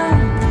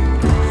mind.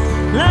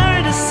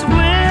 Learn to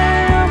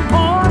swim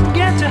or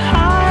get to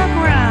higher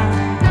ground.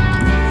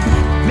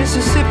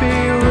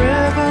 Mississippi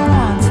River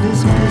wants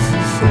this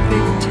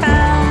Mississippi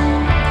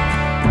town.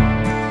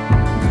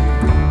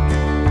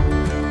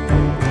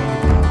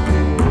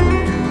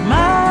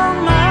 My,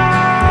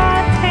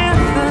 if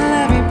the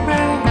levee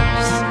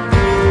breaks,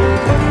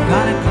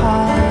 gonna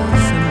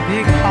cause some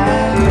big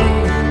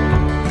heartache.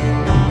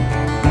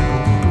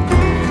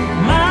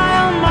 My,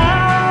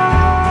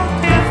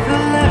 if the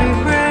levee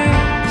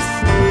breaks,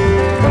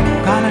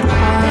 gonna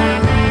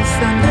cause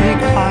some big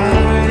heartache.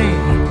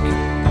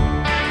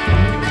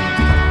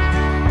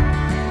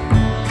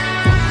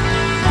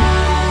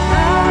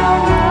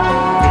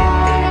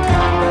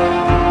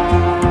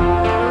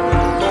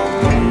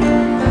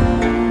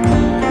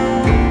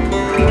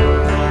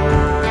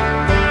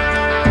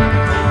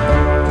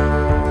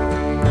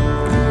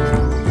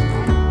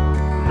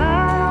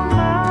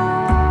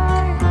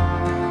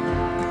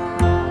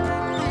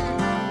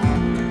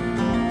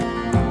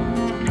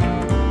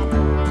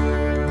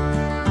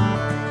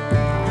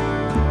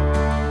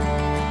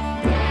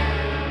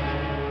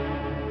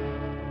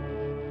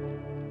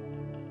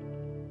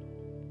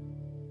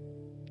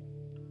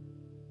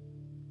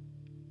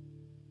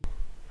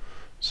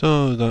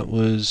 So that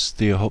was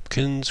Thea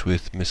Hopkins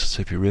with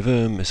Mississippi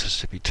River,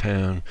 Mississippi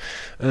Town,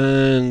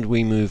 and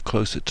we move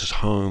closer to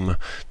home.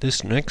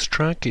 This next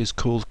track is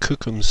called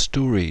Cookham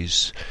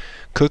Stories.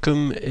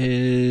 Cookham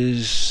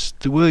is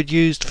the word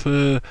used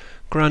for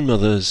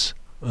grandmothers,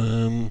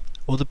 or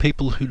the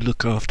people who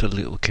look after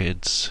little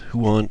kids,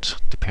 who aren't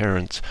the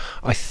parents,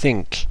 I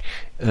think.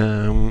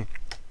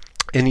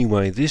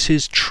 Anyway, this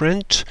is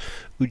Trent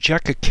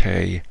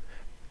Ujakake.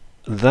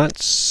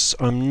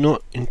 I'm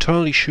not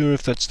entirely sure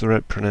if that's the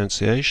right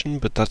pronunciation,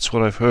 but that's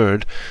what I've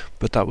heard.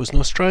 But that was an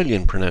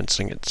Australian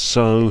pronouncing it,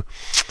 so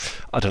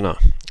I don't know.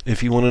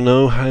 If you want to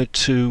know how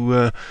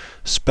to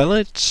spell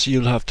it,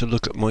 you'll have to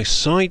look at my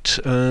site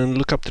and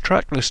look up the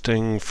track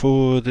listing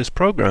for this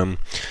program.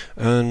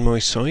 And my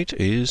site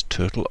is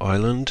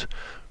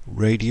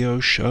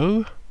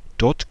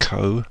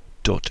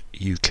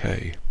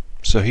turtleislandradioshow.co.uk.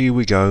 So here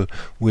we go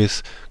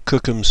with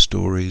Cookham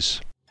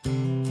Stories.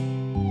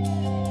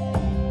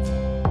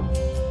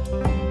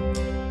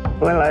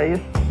 Well, I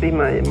used to see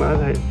my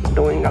mother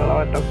doing a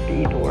lot of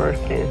beadwork,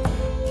 and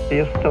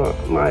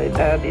my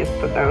dad used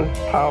to dance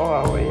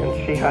powwow, and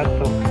she had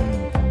to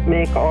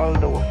make all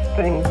those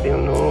things,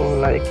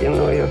 like,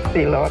 you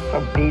see lots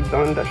of beads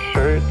on the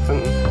shirts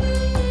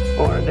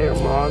or their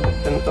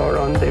moccasins or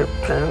on their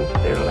pants,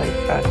 they're like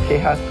that. She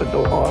had to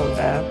do all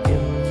that,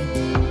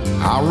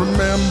 I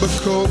remember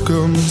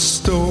Cookham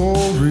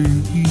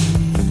stories.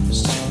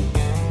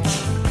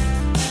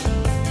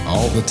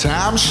 All the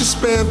time she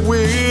spent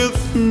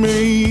with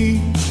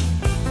me.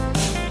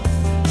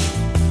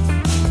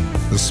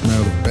 The smell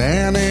of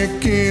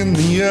bannock in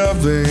the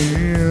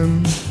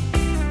oven.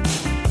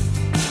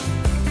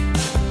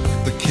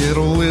 The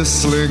kettle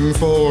whistling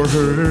for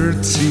her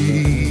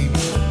tea.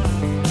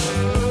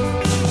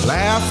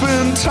 Laugh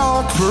and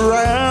talk for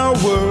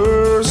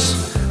hours.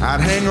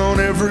 I'd hang on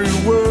every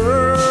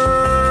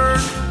word.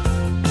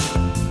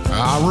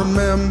 I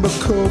remember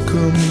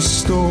Cookham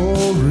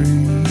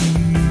stories.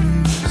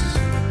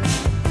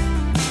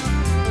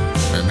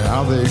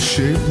 How they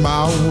shaped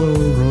my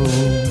world.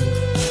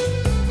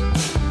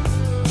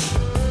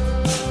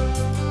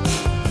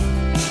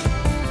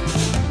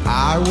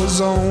 I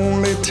was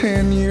only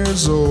 10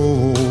 years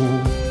old.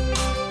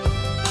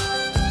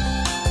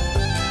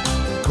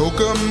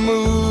 Cookham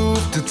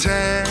moved to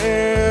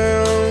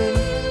town.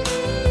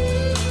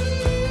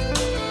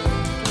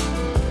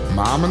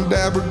 Mom and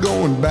Dad were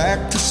going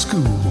back to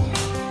school.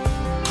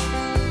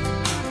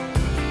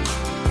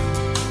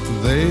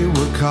 They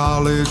were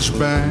college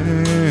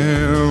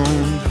bound.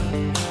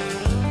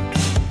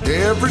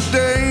 Every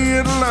day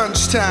at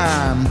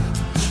lunchtime,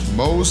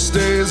 most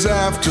days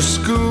after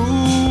school,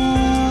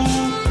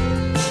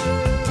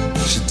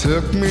 she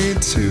took me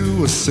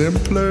to a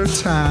simpler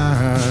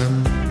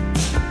time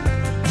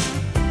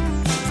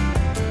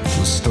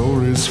with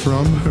stories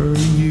from her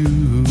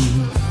youth.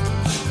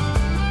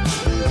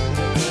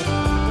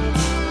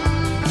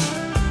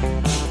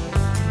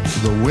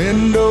 the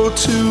window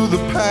to the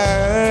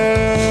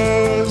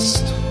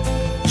past.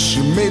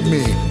 She made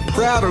me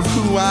proud of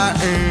who I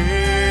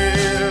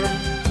am.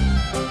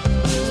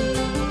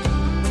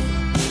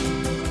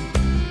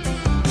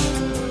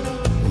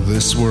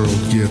 This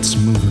world gets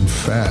moving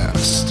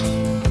fast.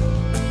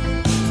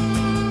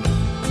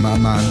 My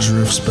mind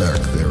drifts back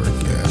there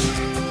again.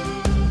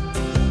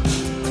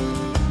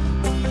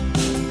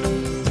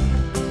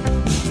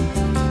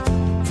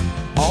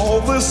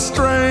 All the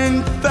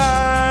strength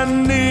I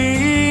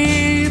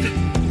need,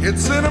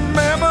 it's in a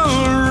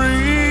memory.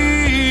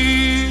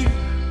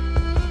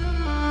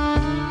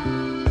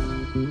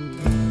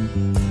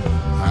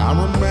 I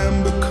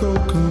remember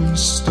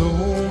Kokum's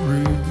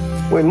story.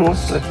 We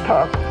mostly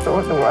talk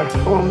so the was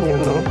home, you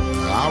know.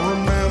 I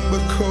remember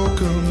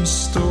Kokum's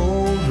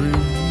story.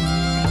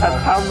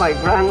 That's how my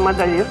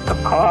grandmother used to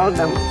call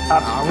them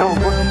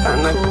October.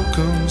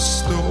 Kokum's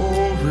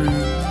story.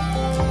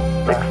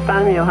 Next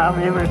time you have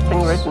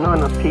everything written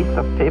on a piece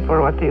of paper,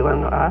 what do you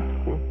want to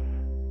ask me?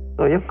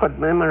 So you could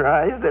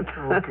memorize it.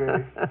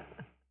 Okay.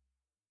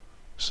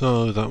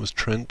 So that was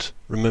Trent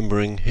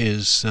remembering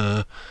his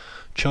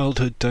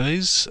childhood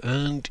days,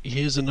 and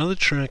here's another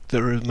track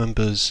that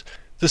remembers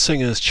the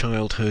singer's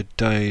childhood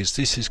days.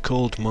 This is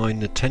called My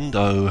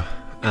Nintendo,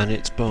 and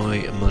it's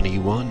by Money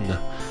One.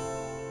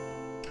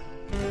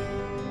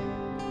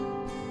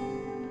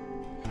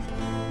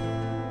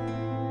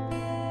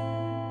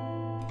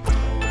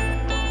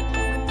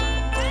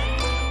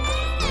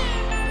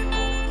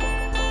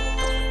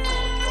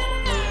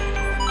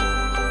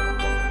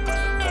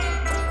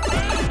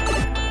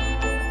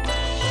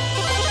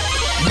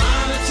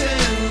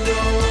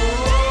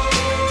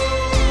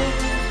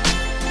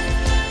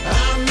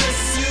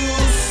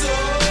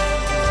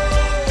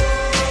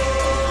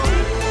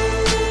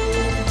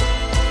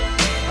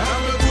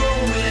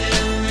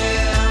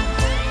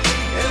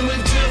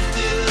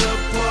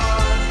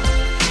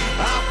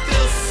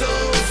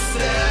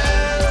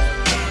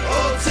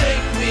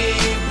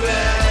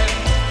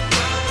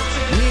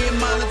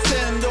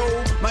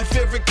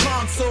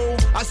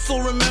 I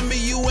still remember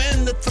you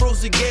and the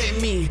throws you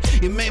gave me.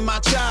 It made my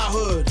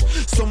childhood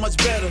so much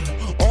better.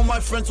 All my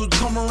friends would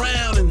come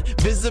around and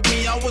visit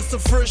me. I was the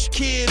first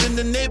kid in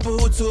the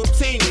neighborhood to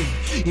obtain you.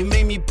 You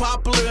made me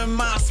popular in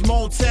my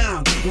small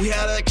town. We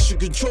had extra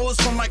controllers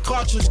for my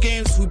cartridge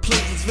games. We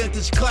played these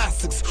vintage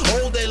classics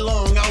all day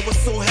long. I was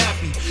so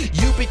happy.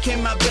 You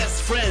became my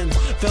best friend.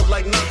 Felt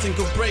like nothing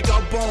could break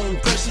our bone.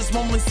 Precious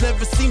moments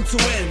never seemed to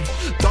end.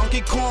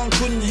 Donkey Kong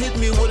couldn't hit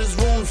me with his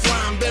rolling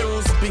flying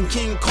barrels. Been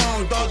King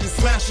Kong, dodging,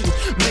 smashing,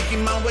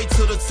 making my way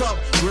to the top.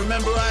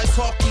 Remember ice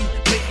hockey,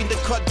 making the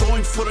cut,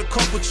 going for the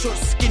cup with short,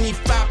 skinny,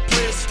 fat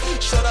players.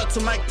 Shout out to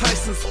Mike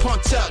Tyson's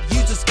Punch Out.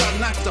 You just got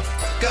knocked the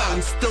fuck out,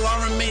 and still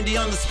I remain the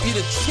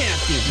undisputed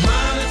champion.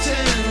 My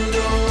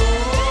Nintendo,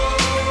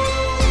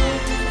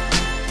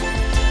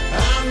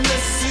 I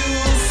miss you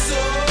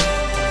so.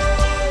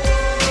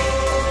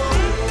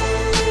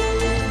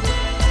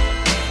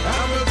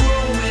 I'm a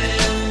grown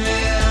man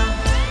now,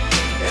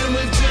 and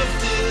we've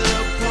drifted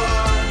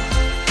apart.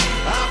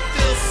 I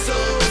feel so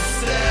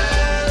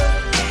sad.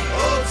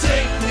 Oh,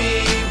 take me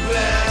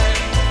back.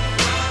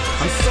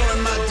 I'm sorry,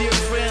 my dear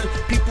friend.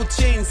 People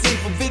change, same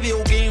for video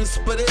games,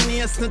 but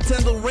NES,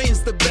 Nintendo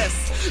reigns the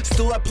best.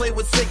 Still I play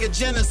with Sega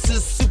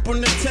Genesis, Super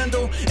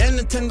Nintendo, and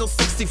Nintendo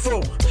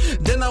 64.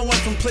 Then I went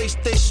from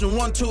PlayStation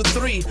 1, 2,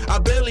 3. I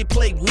barely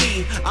played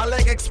Wii. I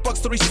like Xbox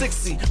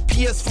 360,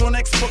 PS4 and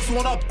Xbox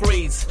One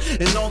upgrades.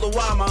 And all the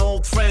while, my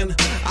old friend,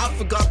 I've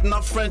forgotten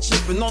our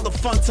friendship and all the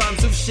fun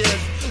times we've shared.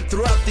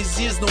 Throughout these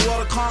years, no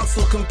other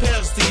console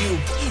compares to you.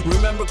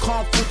 Remember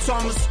Kung Fu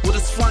Thomas with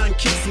his flying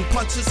kicks and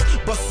punches,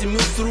 busting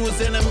moves through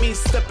his enemies,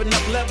 stepping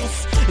up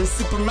levels. And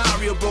Super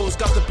Mario Bros.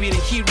 Got to be the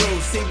hero,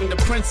 saving the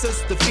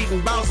princess,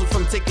 defeating Bowser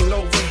from taking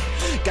over.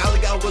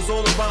 Galaga was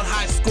all about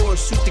high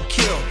scores, shoot to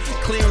kill,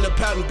 clearing the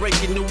pattern,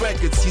 breaking new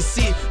records. You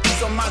see,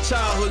 these are my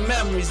childhood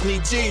memories. Me,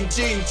 G. My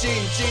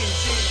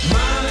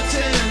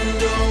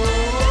Nintendo,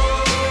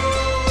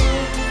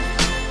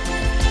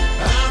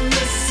 I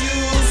miss you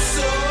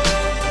so.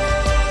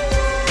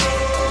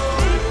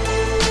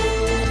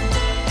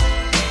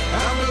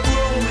 I'm a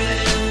grown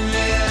man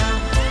now,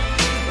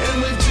 and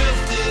we've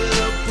drifted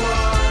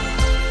apart.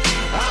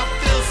 I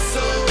feel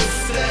so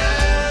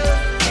sad.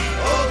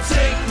 Oh,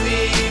 take me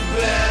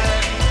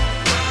back.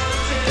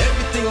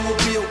 Everything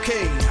will be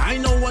okay. I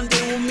know one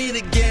day we'll meet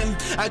again.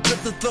 I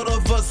just the thought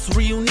of us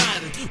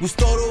reunited. We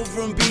start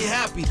over and be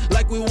happy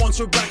like we once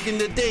were back in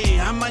the day.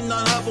 I might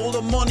not have all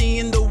the money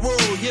in the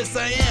world. Yes,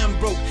 I am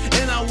broke,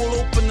 and I will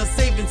open a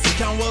savings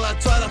account while I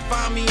try to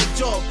find me a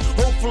job.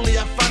 Hopefully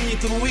I find you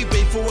through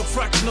eBay for a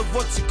fraction of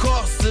what you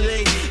cost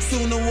today.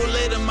 Sooner or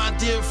later, my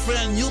dear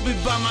friend, you'll be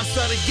by my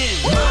side again.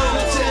 My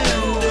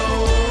Nintendo,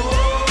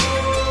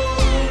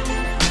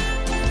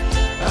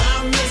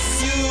 I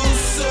miss you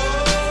so.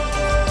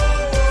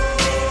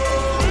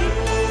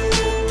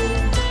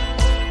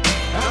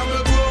 I'm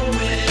a grown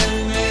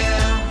man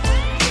now,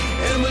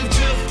 and we've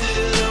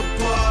drifted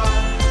apart.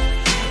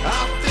 I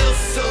feel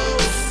so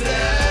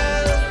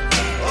sad.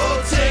 Oh,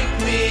 take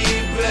me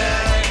back.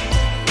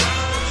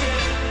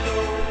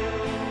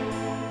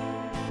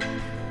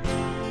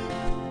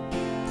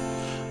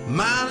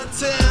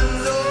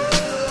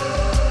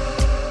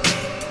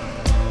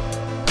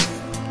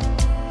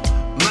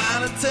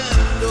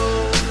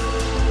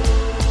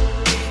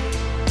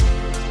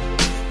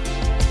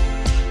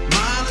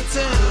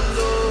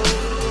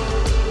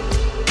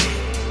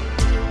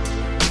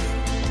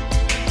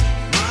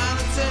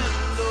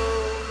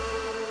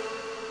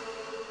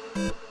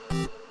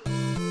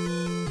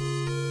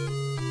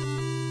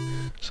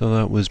 So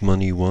that was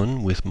Money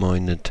One with My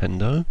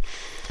Nintendo.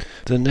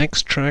 The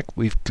next track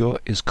we've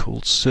got is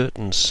called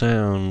Certain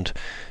Sound.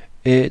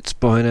 It's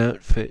by an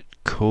outfit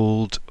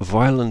called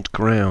Violent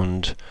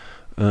Ground.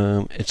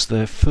 It's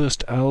their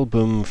first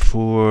album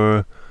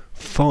for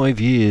 5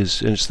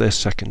 years, and it's their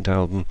second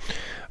album.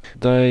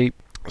 They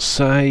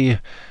say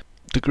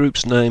the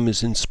group's name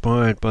is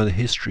inspired by the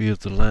history of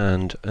the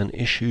land and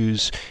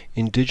issues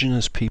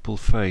indigenous people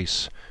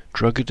face: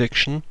 drug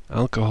addiction,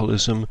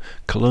 alcoholism,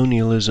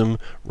 colonialism,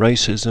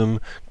 racism,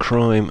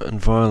 crime and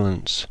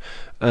violence.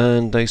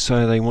 And they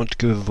say they want to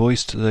give a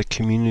voice to their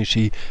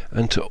community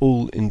and to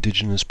all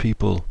indigenous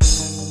people.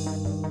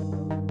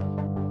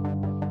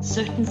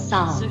 Certain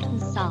sound, certain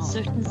sound,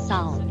 certain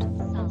sound.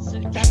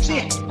 That's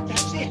it.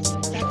 That's it.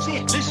 That's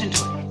it. Listen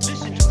to it.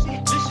 Listen to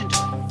it. Listen to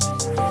it.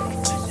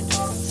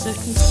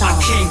 Certain sound.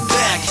 I came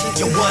back.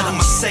 Yo, what am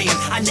I saying?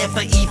 I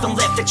never even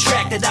left the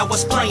track that I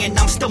was playing.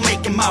 I'm still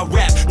making my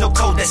rap. No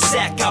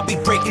cul-de-sac. I'll be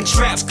breaking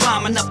traps,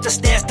 climbing up the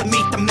stairs to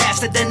meet the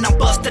master. Then I'm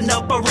busting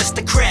up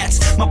aristocrats.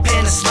 My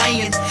pen is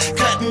slaying,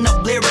 cutting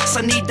up lyrics.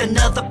 I need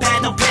another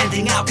pad, no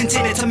pending. I'll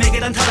continue to make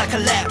it until I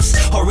collapse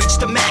or reach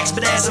the max.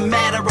 But as a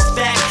matter of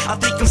fact, I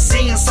think I'm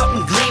seeing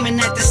something gleaming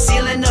at the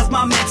ceiling of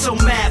my mental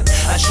map.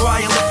 I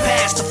try and look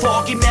past the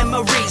foggy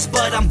memories,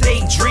 but I'm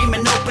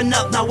daydreaming. Open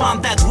up, now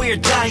I'm that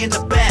weird guy in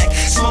the back,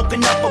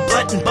 smoking up a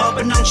button,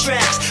 bumping on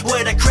tracks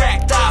with a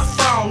cracked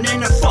iPhone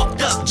and a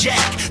fucked up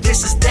jack.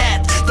 This is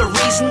that, the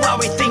reason why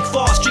we think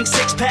fast, drink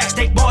six packs,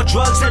 take more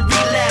drugs and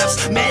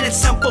relapse. Man, it's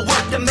simple,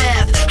 work the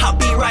math. I'll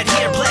be right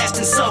here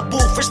blasting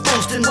subwoofers,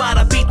 boosting while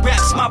the beat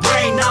raps my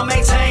brain. I'll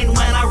maintain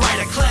when I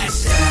write a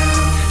class.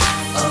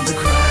 Sound of the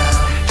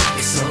crowd,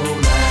 it's so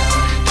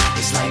loud.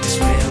 It's like it's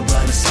real,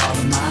 but it's all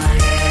in my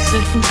head.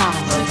 Certain sound,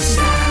 of the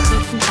sound,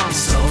 it's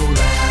so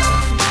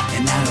loud,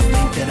 and I don't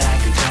think that I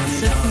can turn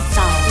it off.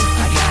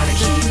 I gotta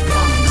keep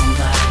going on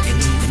like, and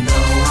even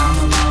though I'm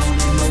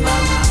alone and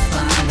nobody might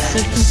find that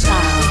the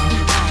sound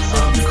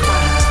of the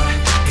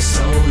crowd is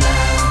so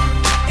loud,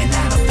 and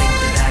I don't think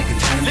that I can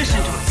turn it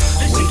off.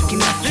 Waking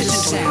up to the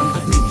sound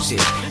of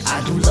music, I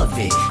do love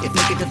it. If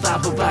negative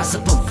vibe will rise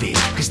above it,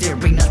 cause there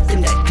ain't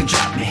nothing that can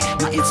drop me.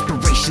 My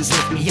inspirations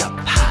lift me up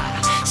high.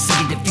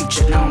 See the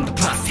future, now I'm the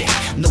prophet.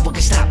 No one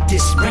can stop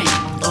this rain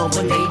of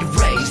a native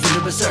rays in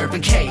the reserve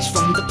and cage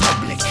from the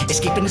public.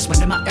 Escaping is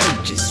one of my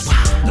urges.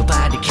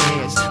 Nobody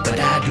cares, but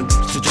I do.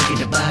 So drinking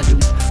the Badu,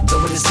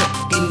 blowing this up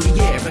in the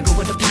air and go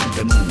with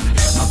the moon.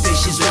 My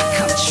visions will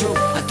come true.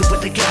 I do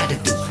what I gotta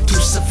do to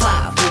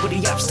survive over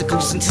the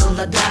obstacles until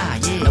I die.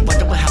 Yeah, no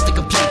wonder I have to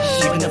complain,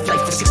 even if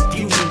life is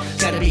confusing.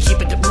 Gotta be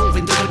keeping it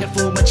moving, doing it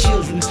for my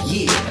children.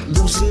 Yeah,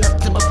 losing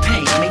up to my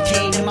pain,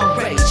 maintaining my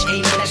rage,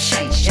 aiming at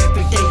change.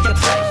 Every day I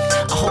pray,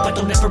 I hope I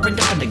don't ever end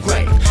up in the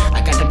grave.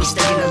 I gotta be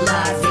staying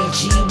alive,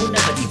 AG will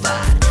never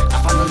divide. I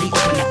finally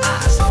open the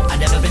eyes, I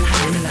never been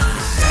higher than I.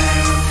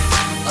 Sound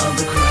of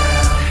the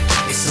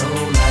crowd, it's so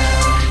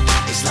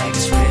loud. It's like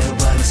it's real,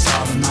 but it's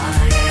all in my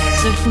head.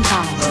 Certain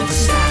sound, of the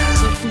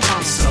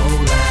sound, it's so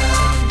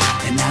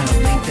loud, and I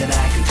don't think that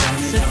I can turn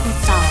it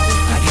off.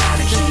 I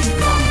gotta keep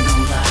going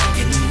on like,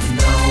 and even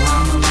though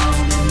I'm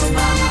alone and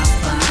nobody might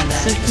find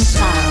that the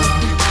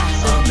sound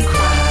of the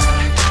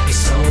crowd is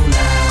so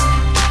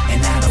loud,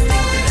 and I don't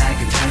think that I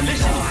can turn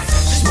it off.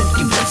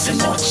 Smoking blunts and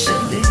more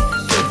chillin',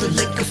 feel the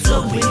liquor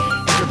flowing,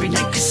 every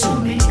night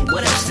consuming.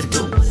 What else to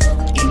do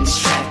in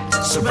this trap?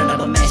 Surrounded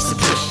by master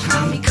push,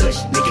 homie kush,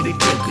 making me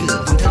feel good.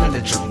 I'm telling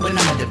the truth when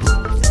I'm at the booth.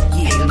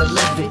 Ain't gonna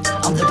love it,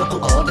 I'm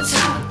lyrical all the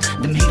time.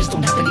 Them haters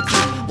don't have any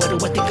clue. What do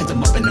I think, cause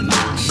I'm up in the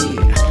mind?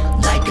 Yeah,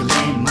 like a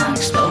landmine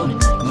exploding,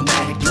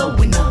 pneumatic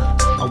blowing up.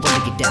 I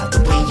wanna get out the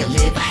way I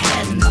live, I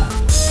had enough.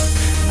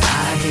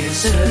 I hear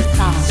certain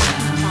sound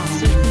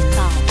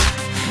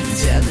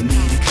telling me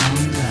to calm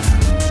down,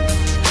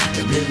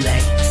 to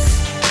relax.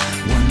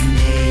 One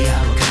day I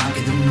will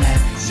conquer the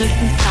map.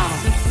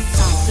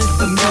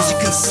 The music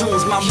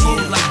consumes my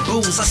mood like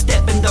booze. I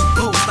step in the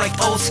booth like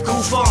old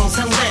school phones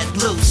and let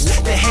loose.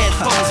 The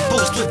headphones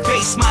boost with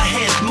bass, my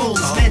head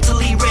moves.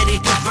 Mentally ready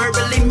to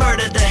verbally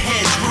murder the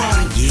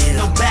headroom.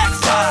 No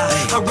backfire,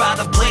 I ride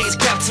a blaze,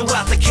 grab two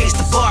out the case,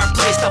 the bar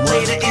placed. I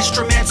play the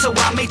instrument so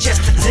I made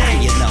just a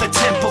day. The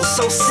tempo's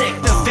so sick,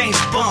 the veins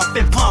bump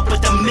and pump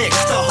with the mix.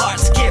 The heart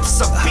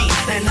skips a beat,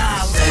 then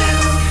I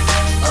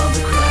live. Of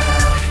the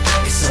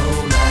crowd, it's so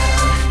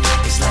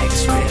loud. It's like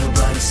it's real,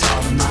 but it's all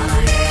in my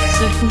head.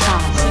 Certain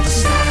sound, of the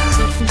sound,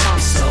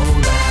 it's so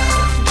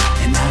loud,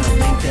 and I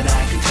don't think that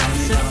I can turn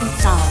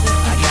it off.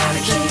 I gotta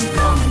keep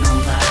going on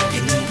like,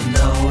 and even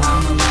though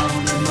I'm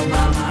alone and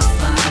nobody might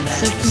find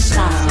that the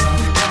sound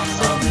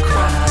of the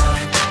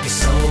crowd is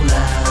so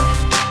loud,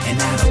 and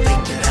I don't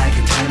think that I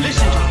can turn it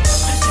off.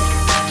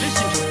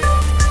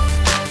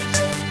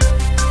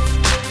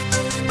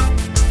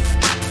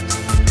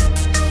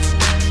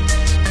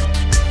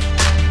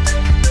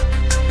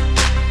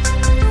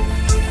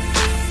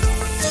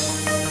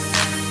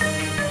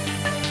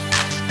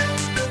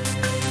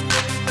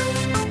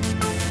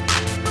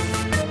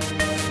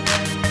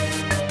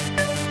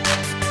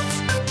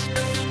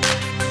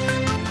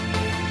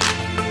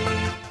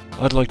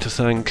 I'd like to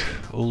thank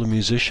all the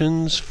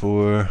musicians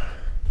for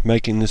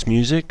making this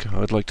music.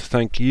 I'd like to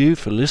thank you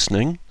for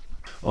listening.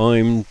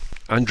 I'm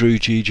Andrew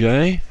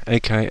GJ,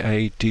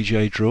 aka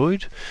DJ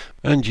Droid,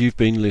 and you've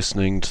been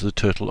listening to the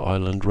Turtle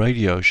Island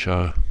Radio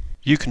Show.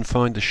 You can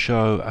find the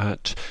show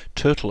at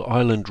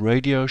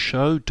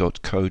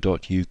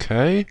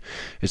turtleislandradioshow.co.uk.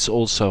 It's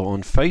also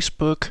on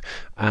Facebook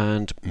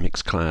and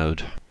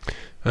Mixcloud.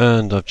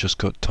 And I've just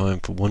got time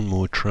for one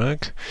more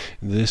track.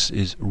 This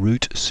is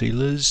Root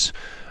Sealers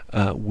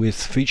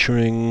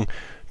featuring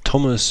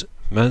Thomas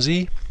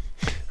Mazzy,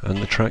 and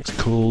the track's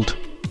called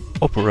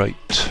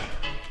Operate.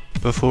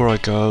 Before I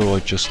go,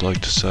 I'd just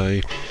like to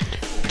say,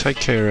 take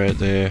care out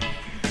there,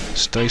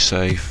 stay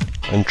safe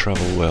and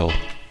travel well.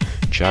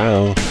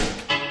 Ciao.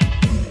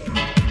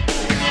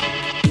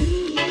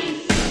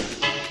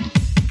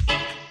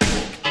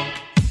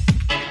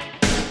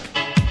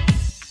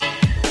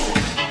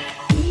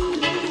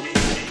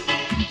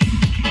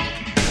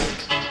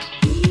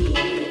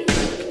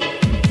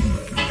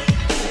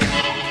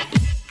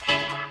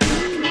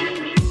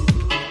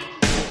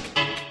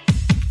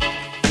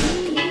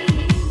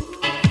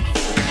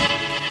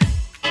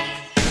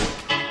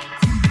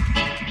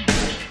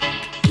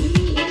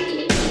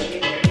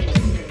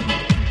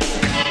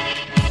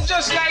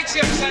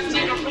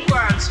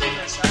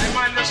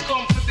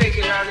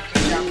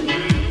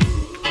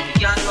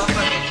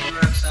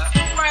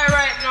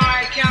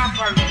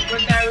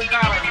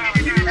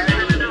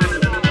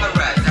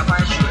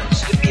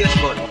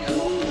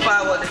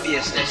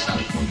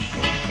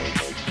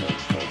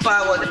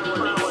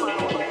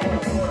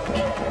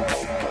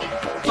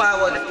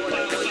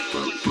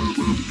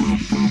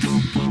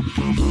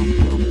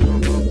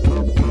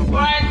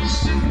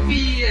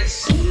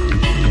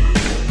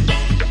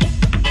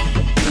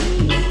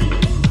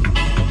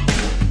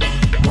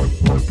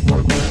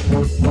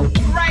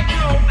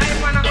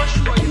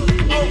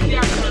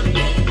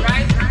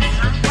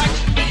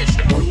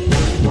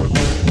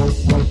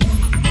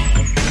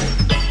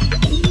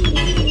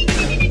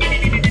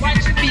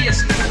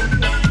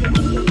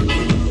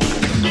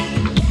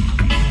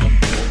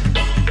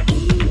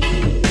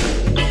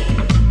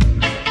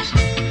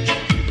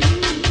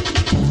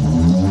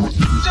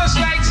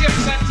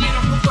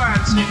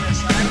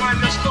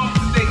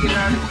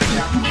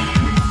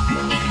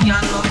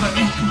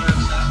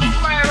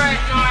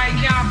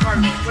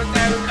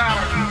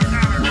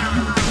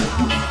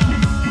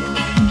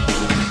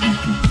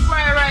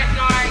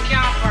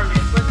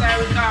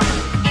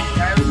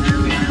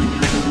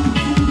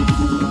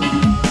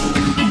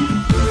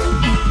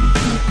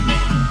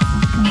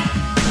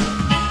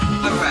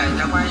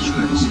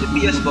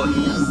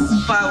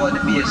 Forward the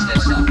bass,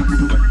 that's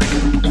up.